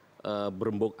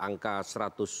berembuk angka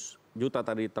 100 juta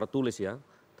tadi tertulis ya.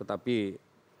 Tetapi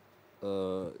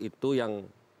itu yang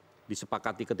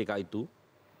disepakati ketika itu.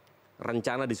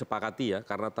 Rencana disepakati ya,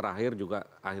 karena terakhir juga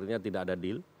akhirnya tidak ada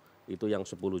deal. Itu yang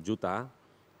 10 juta,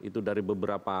 itu dari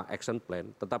beberapa action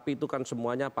plan. Tetapi itu kan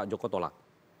semuanya Pak Djoko tolak.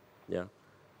 Ya.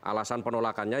 Alasan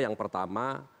penolakannya yang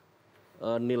pertama,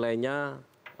 nilainya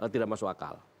tidak masuk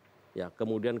akal. Ya,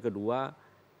 kemudian kedua,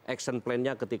 action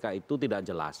plan-nya ketika itu tidak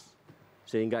jelas.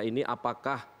 Sehingga ini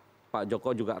apakah Pak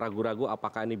Djoko juga ragu-ragu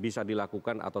apakah ini bisa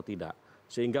dilakukan atau tidak.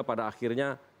 Sehingga pada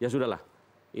akhirnya ya sudahlah,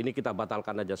 ini kita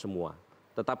batalkan aja semua.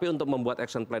 Tetapi untuk membuat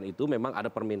action plan itu memang ada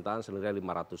permintaan senilai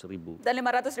 500.000. Dan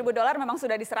 500.000 dolar memang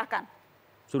sudah diserahkan?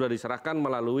 Sudah diserahkan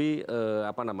melalui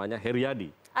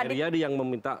Heriadi. Heriadi yang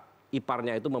meminta,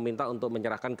 iparnya itu meminta untuk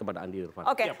menyerahkan kepada Andi Irfan.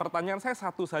 Oke. Ya, pertanyaan saya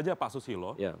satu saja Pak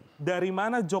Soesilo. Ya. Dari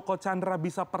mana Djoko Tjandra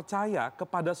bisa percaya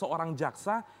kepada seorang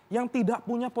jaksa yang tidak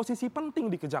punya posisi penting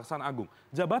di Kejaksaan Agung?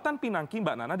 Jabatan Pinangki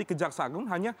Mbak Nana di Kejaksaan Agung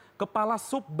hanya kepala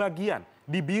subbagian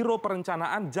di Biro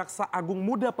Perencanaan Jaksa Agung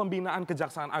Muda Pembinaan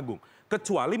Kejaksaan Agung.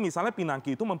 Kecuali misalnya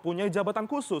Pinangki itu mempunyai jabatan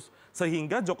khusus.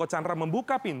 Sehingga Djoko Tjandra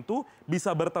membuka pintu,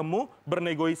 bisa bertemu,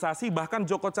 bernegosiasi, bahkan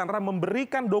Djoko Tjandra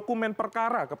memberikan dokumen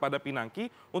perkara kepada Pinangki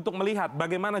untuk melihat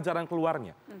bagaimana jalan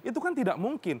keluarnya. Itu kan tidak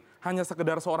mungkin hanya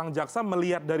sekedar seorang jaksa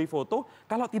melihat dari foto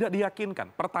kalau tidak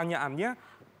diyakinkan. Pertanyaannya,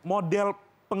 model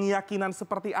pengeyakinan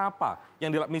seperti apa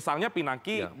yang misalnya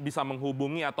Pinangki bisa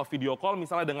menghubungi atau video call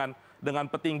misalnya dengan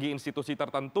petinggi institusi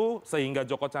tertentu sehingga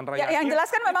Djoko Tjandra yakin. Yang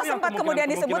jelas kan memang sempat kemudian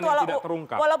disebut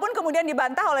walaupun kemudian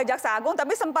dibantah oleh Jaksa Agung,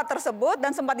 tapi sempat tersebut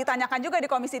dan sempat ditanyakan juga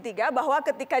di Komisi 3 bahwa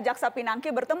ketika Jaksa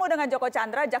Pinangki bertemu dengan Djoko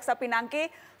Tjandra, Jaksa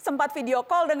Pinangki sempat video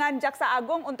call dengan Jaksa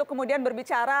Agung untuk kemudian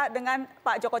berbicara dengan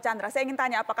Pak Djoko Tjandra. Saya ingin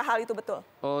tanya apakah hal itu betul?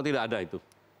 Oh, tidak ada itu.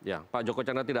 Ya, Pak Djoko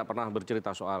Tjandra tidak pernah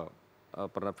bercerita soal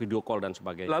pernah video call dan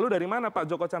sebagainya. Lalu dari mana Pak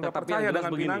Djoko Tjandra percaya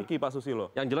dengan Pinangki, Pak Soesilo?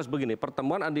 Yang jelas begini,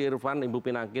 pertemuan Andi Irfan, Ibu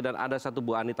Pinangki, dan ada satu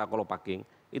Bu Anita Kolopaking,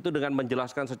 itu dengan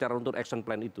menjelaskan secara runtut action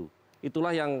plan itu.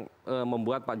 Itulah yang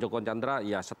membuat Pak Djoko Tjandra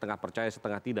ya setengah percaya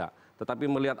setengah tidak. Tetapi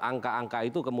melihat angka-angka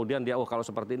itu kemudian dia, oh kalau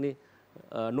seperti ini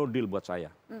no deal buat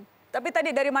saya. Tapi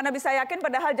tadi dari mana bisa yakin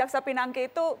padahal Jaksa Pinangki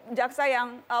itu jaksa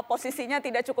yang posisinya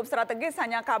tidak cukup strategis,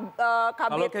 hanya kabit.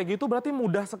 Kalau kayak gitu berarti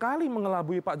mudah sekali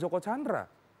mengelabui Pak Djoko Tjandra.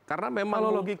 Karena memang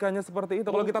kalau logikanya seperti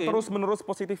itu, kalau kita terus-menerus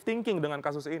positive thinking dengan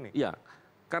kasus ini. Iya,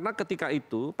 karena ketika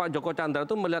itu Pak Djoko Tjandra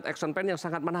itu melihat action plan yang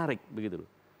sangat menarik begitu loh.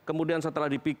 Kemudian setelah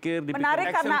dipikir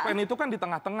action plan itu kan di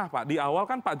tengah-tengah Pak. Di awal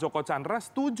kan Pak Djoko Tjandra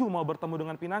setuju mau bertemu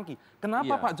dengan Pinangki.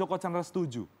 Kenapa Pak Djoko Tjandra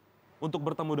setuju untuk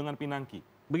bertemu dengan Pinangki?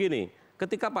 Begini,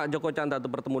 ketika Pak Djoko Tjandra itu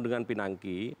bertemu dengan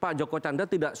Pinangki, Pak Djoko Tjandra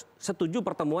tidak setuju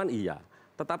pertemuan iya.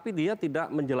 Tetapi dia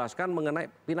tidak menjelaskan mengenai,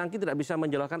 Pinangki tidak bisa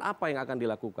menjelaskan apa yang akan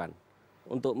dilakukan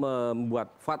untuk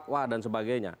membuat fatwa dan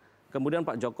sebagainya. Kemudian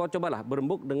Pak Djoko cobalah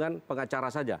berembuk dengan pengacara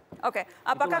saja. Oke,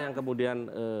 apakah itulah yang kemudian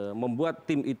membuat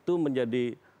tim itu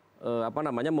menjadi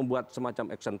membuat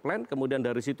semacam action plan, kemudian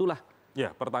dari situlah.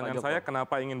 Ya, pertanyaan saya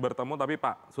kenapa ingin bertemu tapi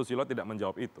Pak Soesilo tidak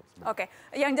menjawab itu. Oke,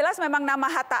 yang jelas memang nama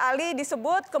Hatta Ali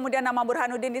disebut, kemudian nama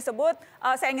Burhanuddin disebut.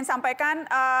 Saya ingin sampaikan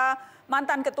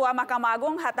mantan Ketua Mahkamah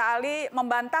Agung Hatta Ali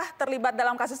membantah terlibat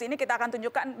dalam kasus ini. Kita akan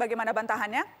tunjukkan bagaimana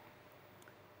bantahannya.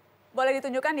 Boleh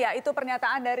ditunjukkan ya, itu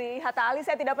pernyataan dari Hatta Ali.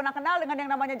 Saya tidak pernah kenal dengan yang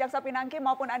namanya Jaksa Pinangki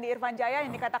maupun Andi Irfan Jaya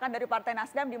yang dikatakan dari Partai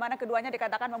Nasdem, di mana keduanya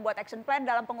dikatakan membuat action plan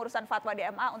dalam pengurusan fatwa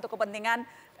DMA untuk kepentingan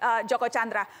Djoko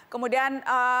Tjandra. Kemudian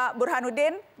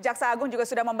Burhanuddin, Jaksa Agung juga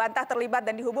sudah membantah terlibat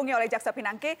dan dihubungi oleh Jaksa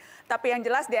Pinangki. Tapi yang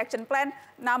jelas di action plan,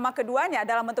 nama keduanya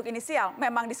dalam bentuk inisial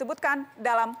memang disebutkan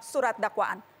dalam surat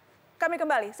dakwaan. Kami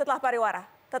kembali setelah pariwara,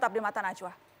 tetap di Mata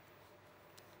Najwa.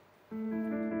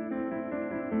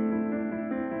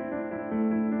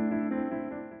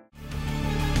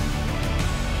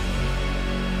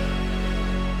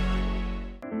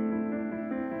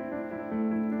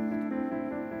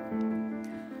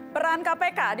 Peran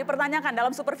KPK dipertanyakan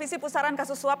dalam supervisi pusaran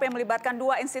kasus suap yang melibatkan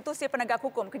dua institusi penegak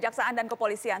hukum, Kejaksaan dan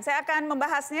Kepolisian. Saya akan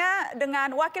membahasnya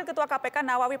dengan Wakil Ketua KPK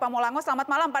Nawawi Pamulango. Selamat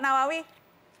malam Pak Nawawi.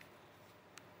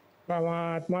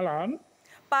 Selamat malam.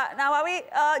 Pak Nawawi,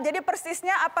 jadi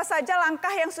persisnya apa saja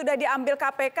langkah yang sudah diambil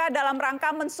KPK dalam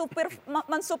rangka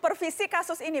mensupervisi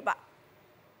kasus ini, Pak?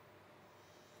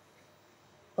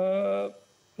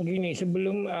 Begini,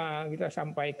 sebelum kita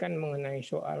sampaikan mengenai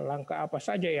soal langkah apa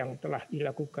saja yang telah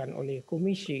dilakukan oleh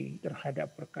komisi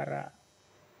terhadap perkara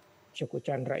Djoko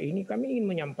Tjandra ini, kami ingin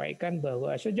menyampaikan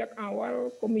bahwa sejak awal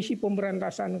Komisi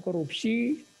Pemberantasan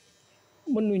Korupsi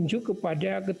menunjuk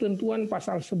kepada ketentuan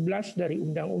pasal 11 dari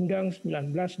Undang-Undang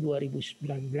 19/2019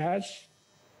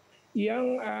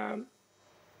 yang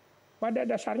pada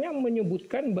dasarnya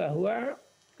menyebutkan bahwa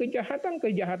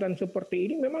kejahatan-kejahatan seperti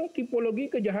ini memang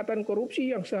tipologi kejahatan korupsi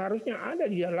yang seharusnya ada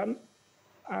di dalam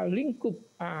lingkup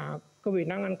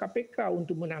kewenangan KPK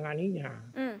untuk menanganinya.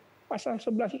 Pasal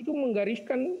 11 itu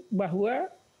menggariskan bahwa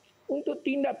untuk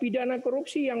tindak pidana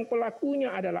korupsi yang pelakunya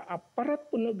adalah aparat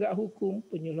penegak hukum,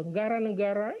 penyelenggara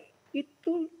negara,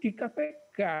 itu di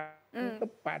KPK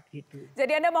tepat gitu.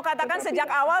 Jadi Anda mau katakan sejak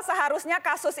awal seharusnya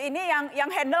kasus ini yang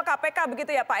handle KPK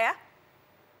begitu ya Pak ya?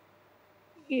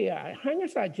 Iya,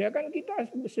 hanya saja kan kita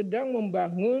sedang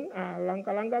membangun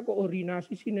langkah-langkah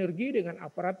koordinasi sinergi dengan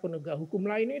aparat penegak hukum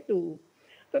lain itu.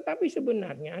 Tetapi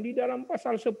sebenarnya di dalam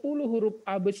pasal 10 huruf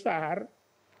A besar,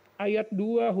 ayat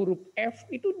 2 huruf F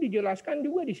itu dijelaskan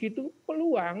juga di situ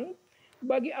peluang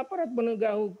bagi aparat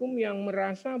penegak hukum yang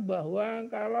merasa bahwa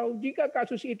kalau jika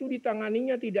kasus itu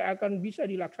ditanganinya tidak akan bisa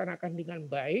dilaksanakan dengan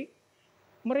baik,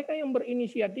 mereka yang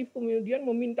berinisiatif kemudian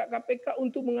meminta KPK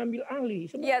untuk mengambil alih.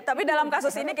 Ya, tapi dalam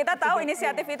kasus ini kita tahu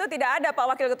inisiatif itu tidak ada Pak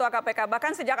Wakil Ketua KPK.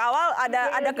 Bahkan sejak awal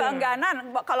ada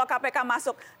keengganan kalau KPK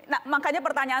masuk. Nah, makanya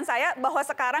pertanyaan saya bahwa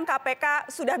sekarang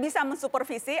KPK sudah bisa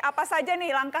mensupervisi, apa saja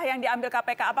nih langkah yang diambil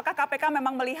KPK? Apakah KPK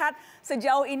memang melihat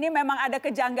sejauh ini memang ada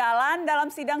kejanggalan dalam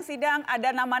sidang-sidang,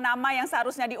 ada nama-nama yang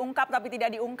seharusnya diungkap tapi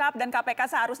tidak diungkap dan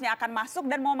KPK seharusnya akan masuk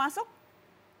dan mau masuk?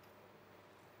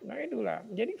 Nah itulah,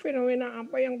 jadi fenomena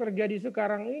apa yang terjadi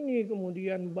sekarang ini,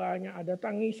 kemudian banyak ada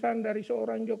tangisan dari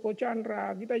seorang Djoko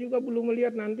Tjandra, kita juga belum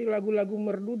melihat nanti lagu-lagu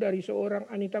merdu dari seorang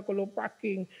Anita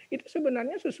Kolopaking. Itu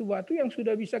sebenarnya sesuatu yang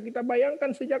sudah bisa kita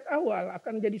bayangkan sejak awal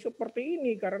akan jadi seperti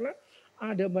ini, karena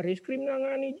ada Barreskrim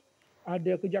nangani,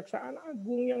 ada Kejaksaan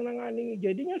Agung yang nangani,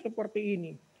 jadinya seperti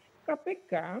ini.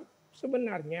 KPK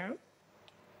sebenarnya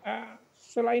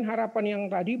selain harapan yang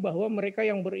tadi bahwa mereka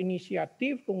yang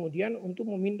berinisiatif kemudian untuk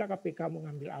meminta KPK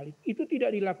mengambil alih, itu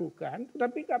tidak dilakukan.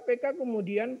 Tetapi KPK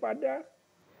kemudian pada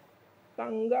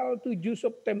tanggal 7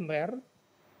 September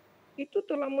itu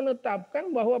telah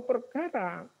menetapkan bahwa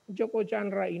perkara Djoko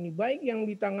Tjandra ini baik yang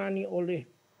ditangani oleh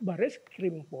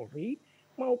Barreskrim Polri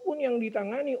maupun yang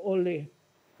ditangani oleh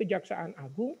Kejaksaan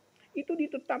Agung itu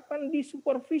ditetapkan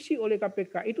disupervisi oleh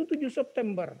KPK itu 7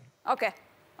 September. Oke.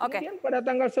 Kemudian pada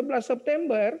tanggal 11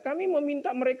 September kami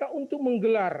meminta mereka untuk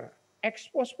menggelar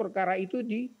ekspos perkara itu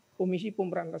di Komisi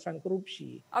Pemberantasan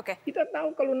Korupsi. Kita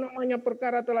tahu kalau namanya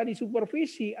perkara telah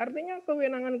disupervisi, artinya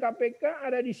kewenangan KPK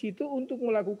ada di situ untuk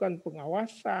melakukan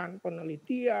pengawasan,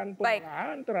 penelitian,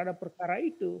 pengolahan terhadap perkara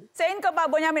itu. Saya ingin ke Pak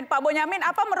Bonyamin. Pak Bonyamin,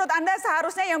 apa menurut Anda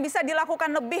seharusnya yang bisa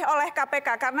dilakukan lebih oleh KPK?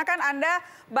 Karena kan Anda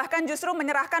bahkan justru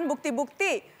menyerahkan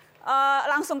bukti-bukti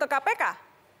langsung ke KPK.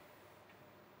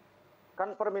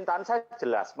 Kan permintaan saya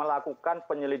jelas, melakukan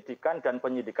penyelidikan dan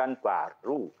penyidikan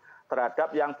baru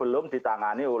terhadap yang belum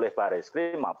ditangani oleh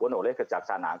Bareskrim maupun oleh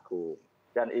Kejaksaan Agung.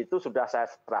 Dan itu sudah saya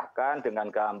serahkan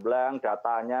dengan gamblang,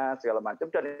 datanya, segala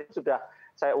macam. Dan itu sudah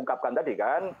saya ungkapkan tadi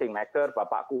kan, kingmaker,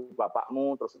 bapakku,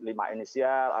 bapakmu, terus 5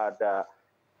 inisial, ada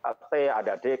T,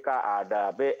 ada DK,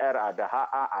 ada BR, ada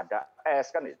HA, ada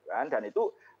S, kan itu kan. Dan itu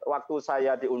waktu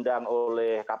saya diundang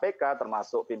oleh KPK,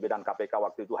 termasuk pimpinan KPK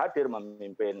waktu itu hadir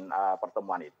memimpin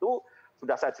pertemuan itu,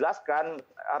 sudah saya jelaskan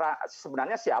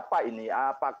sebenarnya siapa ini,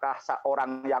 apakah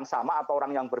orang yang sama atau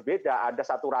orang yang berbeda. Ada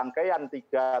satu rangkaian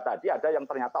 3 tadi, ada yang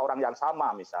ternyata orang yang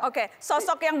sama misalnya. Oke,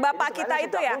 sosok yang Bapak kita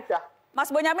itu ya. Mudah. Mas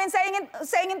Bonyamin, saya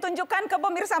ingin tunjukkan ke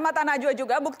pemirsa Mata Najwa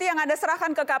juga bukti yang Anda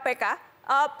serahkan ke KPK.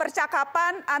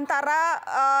 Percakapan antara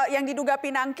yang diduga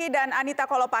Pinangki dan Anita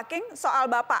Kolopaking soal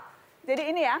Bapak.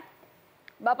 Jadi ini ya.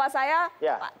 Bapak saya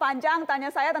panjang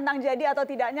tanya saya tentang jadi atau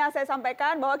tidaknya, saya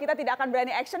sampaikan bahwa kita tidak akan berani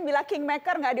action bila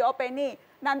kingmaker nggak diopeni.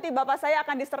 Nanti bapak saya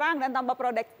akan diserang dan tanpa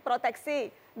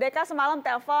proteksi. DK semalam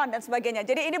telepon dan sebagainya.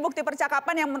 Jadi ini bukti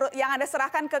percakapan yang Anda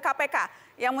serahkan ke KPK.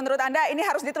 Yang menurut Anda ini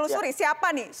harus ditelusuri. Siapa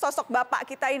nih sosok bapak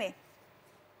kita ini?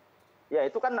 Ya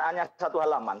itu kan hanya 1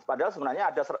 halaman, padahal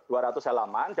sebenarnya ada 200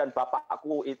 halaman dan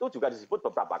bapakku itu juga disebut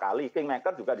beberapa kali,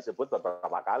 kingmaker juga disebut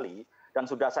beberapa kali dan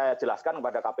sudah saya jelaskan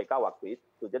kepada KPK waktu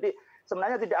itu. Jadi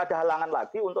sebenarnya tidak ada halangan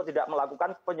lagi untuk tidak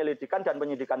melakukan penyelidikan dan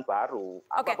penyidikan baru.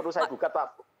 Apa perlu saya buka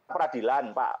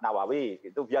peradilan Pak Nawawi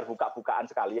itu biar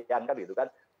buka-bukaan sekalian kan gitu kan.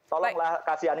 Tolonglah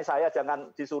kasihani saya,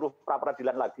 jangan disuruh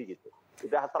pra-peradilan lagi gitu.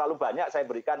 Sudah terlalu banyak saya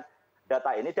berikan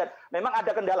data ini dan memang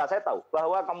ada kendala, saya tahu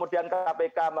bahwa kemudian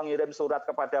KPK mengirim surat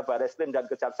kepada Bareskrim dan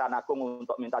Kejaksaan Agung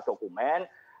untuk minta dokumen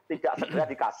tidak segera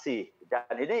dikasih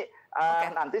dan ini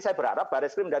nanti saya berharap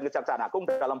Bareskrim dan Kejaksaan Agung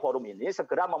dalam forum ini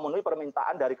segera memenuhi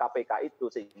permintaan dari KPK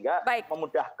itu sehingga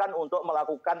memudahkan untuk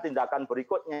melakukan tindakan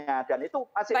berikutnya dan itu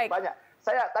masih banyak.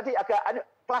 Saya tadi agak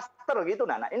klaster gitu,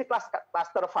 Nana. Ini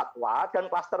klaster fatwa dan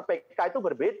klaster PK itu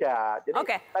berbeda. Jadi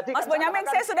tadi Mas Bonyamin,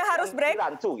 saya sudah harus break.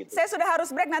 Gitu. Saya sudah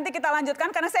harus break, nanti kita lanjutkan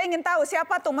karena saya ingin tahu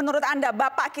siapa tuh menurut Anda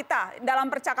bapak kita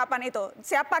dalam percakapan itu.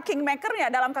 Siapa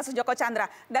kingmakernya dalam kasus Djoko Tjandra.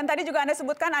 Dan tadi juga Anda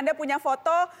sebutkan Anda punya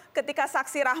foto ketika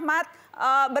saksi Rahmat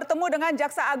bertemu dengan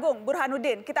Jaksa Agung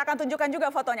Burhanuddin. Kita akan tunjukkan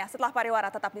juga fotonya setelah pariwara,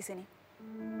 tetap di sini.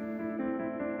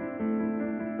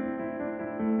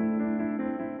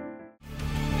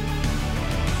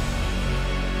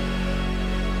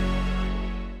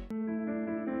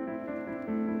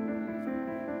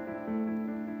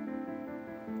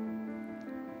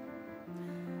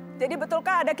 Jadi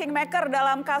betulkah ada kingmaker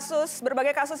dalam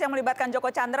berbagai kasus yang melibatkan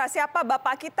Djoko Tjandra? Siapa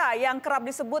bapak kita yang kerap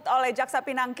disebut oleh Jaksa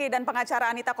Pinangki dan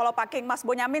pengacara Anita Kolopaking? Mas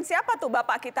Bonyamin, siapa tuh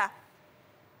bapak kita?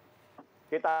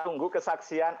 Kita tunggu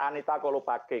kesaksian Anita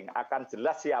Kolopaking, akan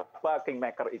jelas siapa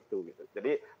kingmaker itu. Gitu.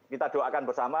 Jadi kita doakan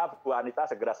bersama Bu Anita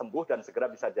segera sembuh dan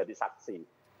segera bisa jadi saksi.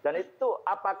 Dan itu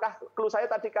apakah, clue saya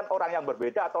tadi kan orang yang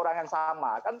berbeda atau orang yang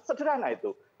sama? Kan sederhana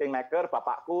itu, kingmaker,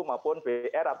 bapakku maupun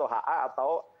BR atau HA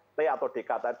atau T atau DK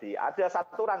tadi, ada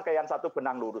satu rangkaian, satu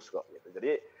benang lurus kok. Gitu.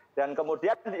 Jadi dan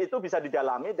kemudian itu bisa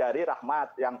didalami dari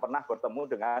Rahmat yang pernah bertemu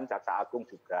dengan Jaksa Agung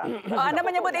juga. Anda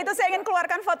menyebut itu, saya ingin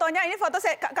keluarkan fotonya. Ini foto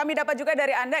kami dapat juga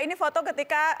dari Anda. Ini foto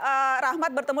ketika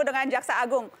Rahmat bertemu dengan Jaksa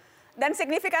Agung. Dan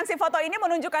signifikansi foto ini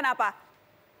menunjukkan apa?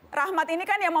 Rahmat ini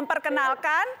kan yang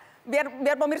memperkenalkan,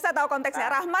 biar pemirsa tahu konteksnya.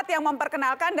 Rahmat yang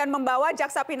memperkenalkan dan membawa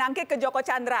Jaksa Pinangki ke Djoko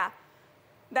Tjandra.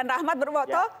 Dan Rahmat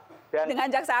berfoto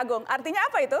dengan Jaksa Agung. Artinya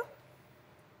apa itu?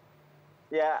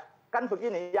 Ya, kan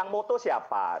begini, yang moto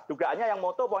siapa? Dugaannya yang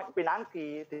moto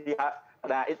Pinangki.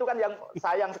 Nah, itu kan yang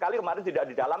sayang sekali kemarin tidak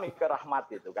didalami ke Rahmat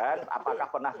gitu kan. Apakah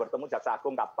pernah bertemu Jaksa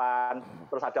Agung kapan,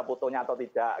 terus ada fotonya atau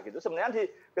tidak gitu. Sebenarnya di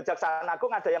Kejaksaan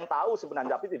Agung ada yang tahu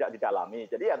sebenarnya tapi tidak didalami.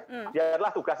 Jadi ya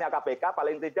biarlah tugasnya KPK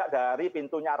paling tidak dari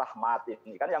pintunya Rahmat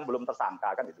ini kan yang belum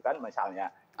tersangka kan itu kan misalnya.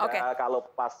 Kalau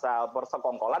pasal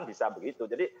persekongkolan bisa begitu.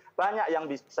 Jadi banyak yang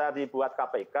bisa dibuat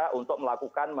KPK untuk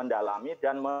melakukan mendalami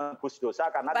dan menebus dosa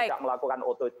karena tidak melakukan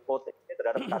OTT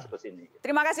terhadap kasus ini.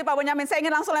 Terima kasih Pak Bonyamin. Saya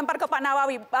ingin langsung lempar ke Pak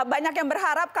Nawawi. Banyak yang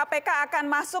berharap KPK akan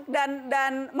masuk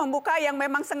dan membuka yang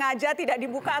memang sengaja tidak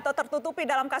dibuka atau tertutupi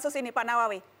dalam kasus ini, Pak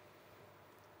Nawawi.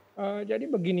 Jadi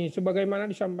begini, sebagaimana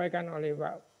disampaikan oleh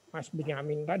Pak Mas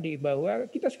Bonyamin tadi, bahwa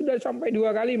kita sudah sampai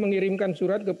 2 kali mengirimkan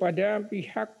surat kepada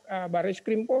pihak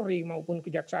Barreskrim Polri maupun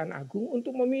Kejaksaan Agung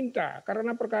untuk meminta,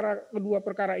 karena kedua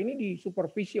perkara ini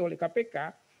disupervisi oleh KPK,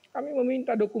 kami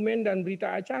meminta dokumen dan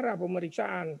berita acara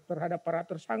pemeriksaan terhadap para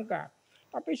tersangka.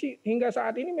 Tapi hingga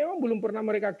saat ini memang belum pernah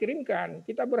mereka kirimkan.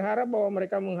 Kita berharap bahwa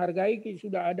mereka menghargai,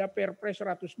 sudah ada Perpres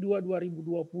 102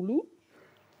 2020,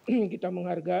 kita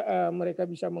mereka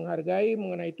bisa menghargai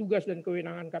mengenai tugas dan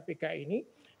kewenangan KPK ini.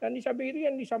 Dan di samping itu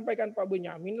yang disampaikan Pak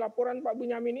Bonyamin, laporan Pak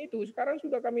Bonyamin itu sekarang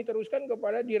sudah kami teruskan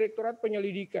kepada Direktorat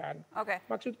Penyelidikan.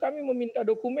 Maksud kami meminta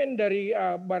dokumen dari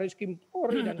Barreskrim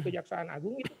Polri dan Kejaksaan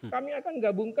Agung, itu kami akan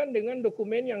gabungkan dengan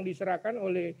dokumen yang diserahkan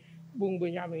oleh Bung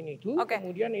Bonyamin itu.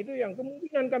 Kemudian itu yang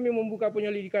kemungkinan kami membuka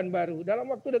penyelidikan baru.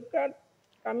 Dalam waktu dekat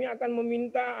kami akan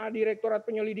meminta Direktorat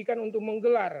Penyelidikan untuk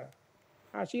menggelar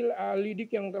hasil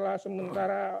lidik yang telah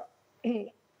sementara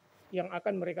yang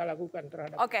akan mereka lakukan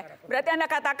terhadap. Berarti Anda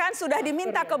katakan sudah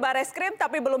diminta ke Barreskrim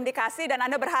tapi belum dikasih dan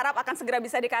Anda berharap akan segera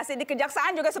bisa dikasih. Di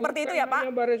Kejaksaan juga seperti itu ya Pak?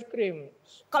 Bukan hanya Barreskrim.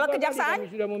 Kalau Kejaksaan?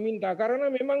 Kami sudah meminta, karena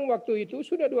memang waktu itu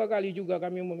sudah 2 kali juga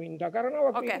kami meminta. Karena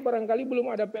waktu itu barangkali belum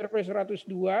ada Perpres 102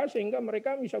 sehingga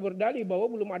mereka bisa berdalih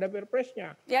bahwa belum ada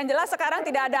Perpresnya. Yang jelas sekarang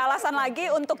tidak ada alasan lagi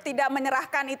untuk tidak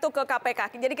menyerahkan itu ke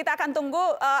KPK. Jadi kita akan tunggu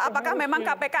apakah memang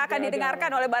KPK akan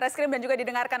didengarkan oleh Barreskrim dan juga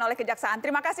didengarkan oleh Kejaksaan.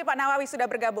 Terima kasih Pak Nawawi sudah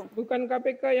bergabung. Bukan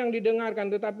KPK yang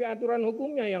didengarkan, tetapi aturan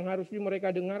hukumnya yang harus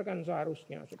mereka dengarkan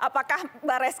seharusnya. Apakah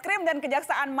Barreskrim dan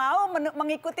Kejaksaan mau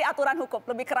mengikuti aturan hukum?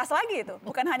 Lebih keras lagi itu.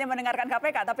 Bukan hanya mendengarkan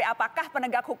KPK, tapi apakah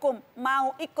penegak hukum mau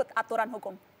ikut aturan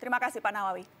hukum? Terima kasih Pak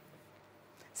Nawawi.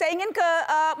 Saya ingin ke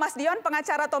Mas Dion,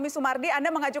 pengacara Tommy Sumardi. Anda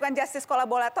mengajukan justice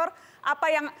kolaborator. Apa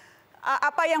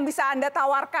yang bisa Anda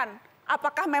tawarkan?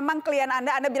 Apakah memang klien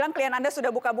Anda bilang klien Anda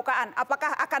sudah buka-bukaan.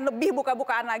 Apakah akan lebih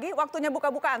buka-bukaan lagi? Waktunya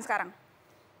buka-bukaan sekarang.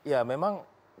 Ya memang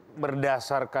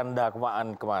berdasarkan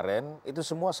dakwaan kemarin itu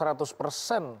semua 100%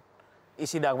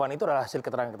 isi dakwaan itu adalah hasil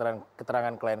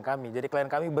keterangan klien kami. Jadi klien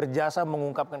kami berjasa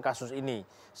mengungkapkan kasus ini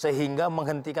sehingga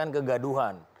menghentikan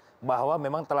kegaduhan bahwa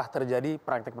memang telah terjadi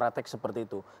praktek-praktek seperti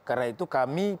itu. Karena itu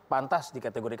kami pantas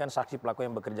dikategorikan saksi pelaku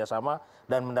yang bekerja sama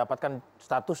dan mendapatkan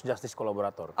status justice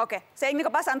kolaborator. Saya ingin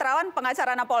ke Pak Santrawan,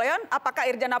 pengacara Napoleon. Apakah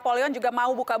Irjen Napoleon juga mau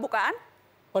buka-bukaan?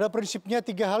 Pada prinsipnya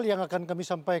 3 hal yang akan kami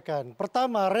sampaikan.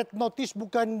 Pertama, red notice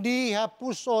bukan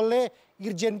dihapus oleh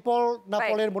Irjen Pol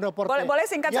Napoleon Bonaparte. Boleh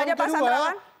singkat saja Pak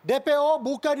Santrawan? DPO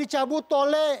bukan dicabut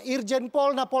oleh Irjen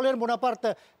Pol Napoleon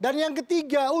Bonaparte. Dan yang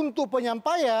ketiga, untuk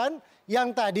penyampaian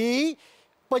yang tadi,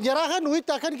 penyerahan duit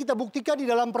akan kita buktikan di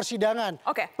dalam persidangan.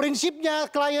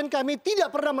 Prinsipnya klien kami tidak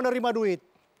pernah menerima duit.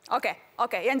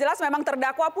 Yang jelas memang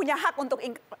terdakwa punya hak untuk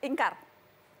ingkar.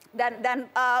 Dan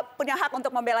punya hak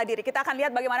untuk membela diri. Kita akan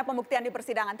lihat bagaimana pembuktian di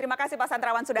persidangan. Terima kasih Pak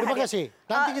Santrawan sudah hadir. Terima kasih.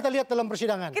 Nanti kita lihat dalam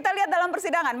persidangan. Kita lihat dalam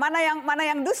persidangan mana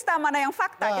yang dusta, mana yang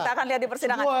fakta. Kita akan lihat di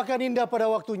persidangan. Semua akan indah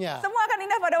pada waktunya. Semua akan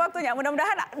indah pada waktunya.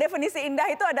 Mudah-mudahan definisi indah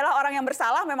itu adalah orang yang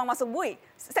bersalah memang masuk bui.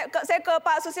 Saya ke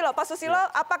Pak Soesilo. Pak Soesilo,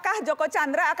 apakah Djoko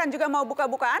Tjandra akan juga mau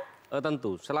buka-bukaan?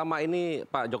 Tentu. Selama ini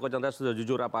Pak Djoko Tjandra sudah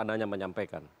jujur apa adanya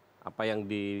menyampaikan. Apa yang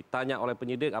ditanya oleh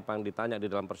penyidik, apa yang ditanya di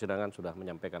dalam persidangan sudah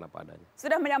menyampaikan apa adanya.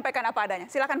 Sudah menyampaikan apa adanya.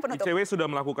 Silakan penutup. ICW sudah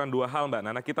melakukan 2 hal, Mbak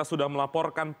Nana. Kita sudah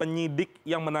melaporkan penyidik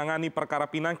yang menangani perkara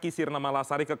Pinangki Sirna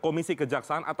Malasari ke Komisi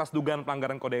Kejaksaan atas dugaan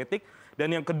pelanggaran kode etik.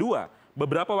 Dan yang kedua,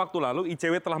 beberapa waktu lalu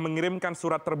ICW telah mengirimkan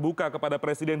surat terbuka kepada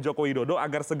Presiden Joko Widodo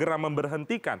agar segera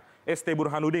memberhentikan ST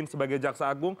Burhanuddin sebagai Jaksa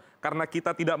Agung karena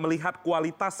kita tidak melihat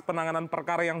kualitas penanganan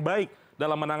perkara yang baik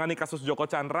dalam menangani kasus Djoko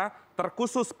Tjandra,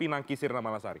 terkhusus Pinangki Sirna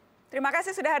Malasari. Terima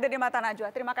kasih sudah hadir di Mata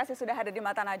Najwa. Terima kasih sudah hadir di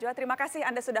Mata Najwa. Terima kasih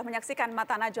Anda sudah menyaksikan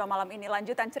Mata Najwa malam ini.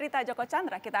 Lanjutan cerita Djoko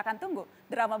Tjandra. Kita akan tunggu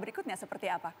drama berikutnya seperti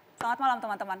apa. Selamat malam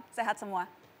teman-teman. Sehat semua.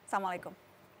 Assalamualaikum.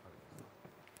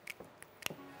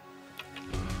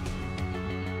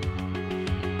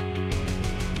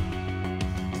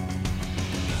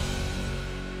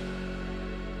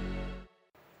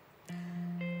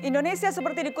 Indonesia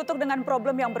seperti dikutuk dengan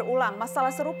problem yang berulang,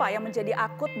 masalah serupa yang menjadi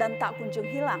akut dan tak kunjung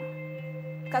hilang.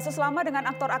 Kasus lama dengan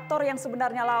aktor-aktor yang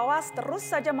sebenarnya lawas terus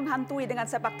saja menghantui dengan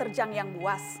sepak terjang yang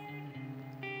buas.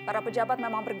 Para pejabat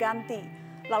memang berganti,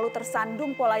 lalu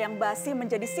tersandung pola yang basi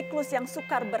menjadi siklus yang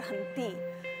sukar berhenti.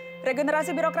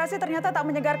 Regenerasi birokrasi ternyata tak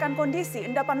menyegarkan kondisi,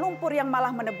 endapan lumpur yang malah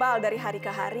menebal dari hari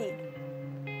ke hari.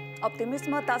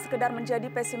 Optimisme tak sekedar menjadi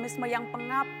pesimisme yang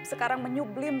pengap, sekarang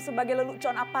menyublim sebagai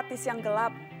lelucon apatis yang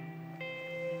gelap.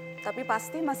 Tapi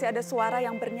pasti masih ada suara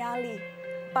yang bernyali.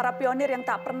 Para pionir yang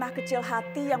tak pernah kecil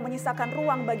hati yang menyisakan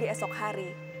ruang bagi esok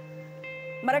hari.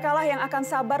 Merekalah yang akan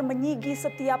sabar menyigi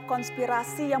setiap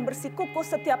konspirasi yang bersikukuh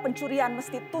setiap pencurian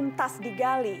mesti tuntas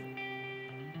digali.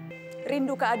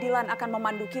 Rindu keadilan akan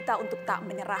memandu kita untuk tak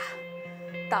menyerah.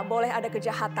 Tak boleh ada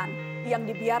kejahatan yang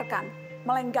dibiarkan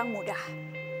melenggang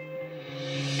mudah.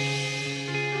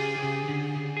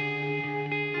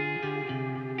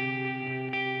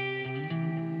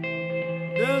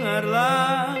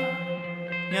 Dengarlah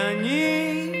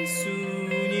nyanyi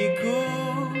sunyiku,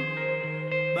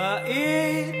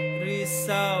 bait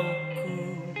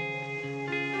risauku,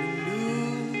 rindu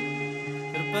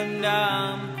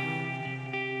terpendamku,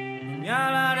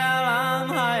 menyala dalam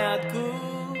hayatku,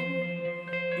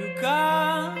 duka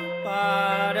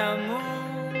padamu,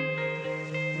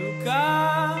 duka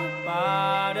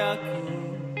padaku,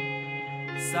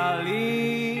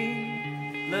 saling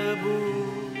lebu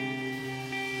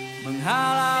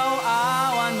menghalau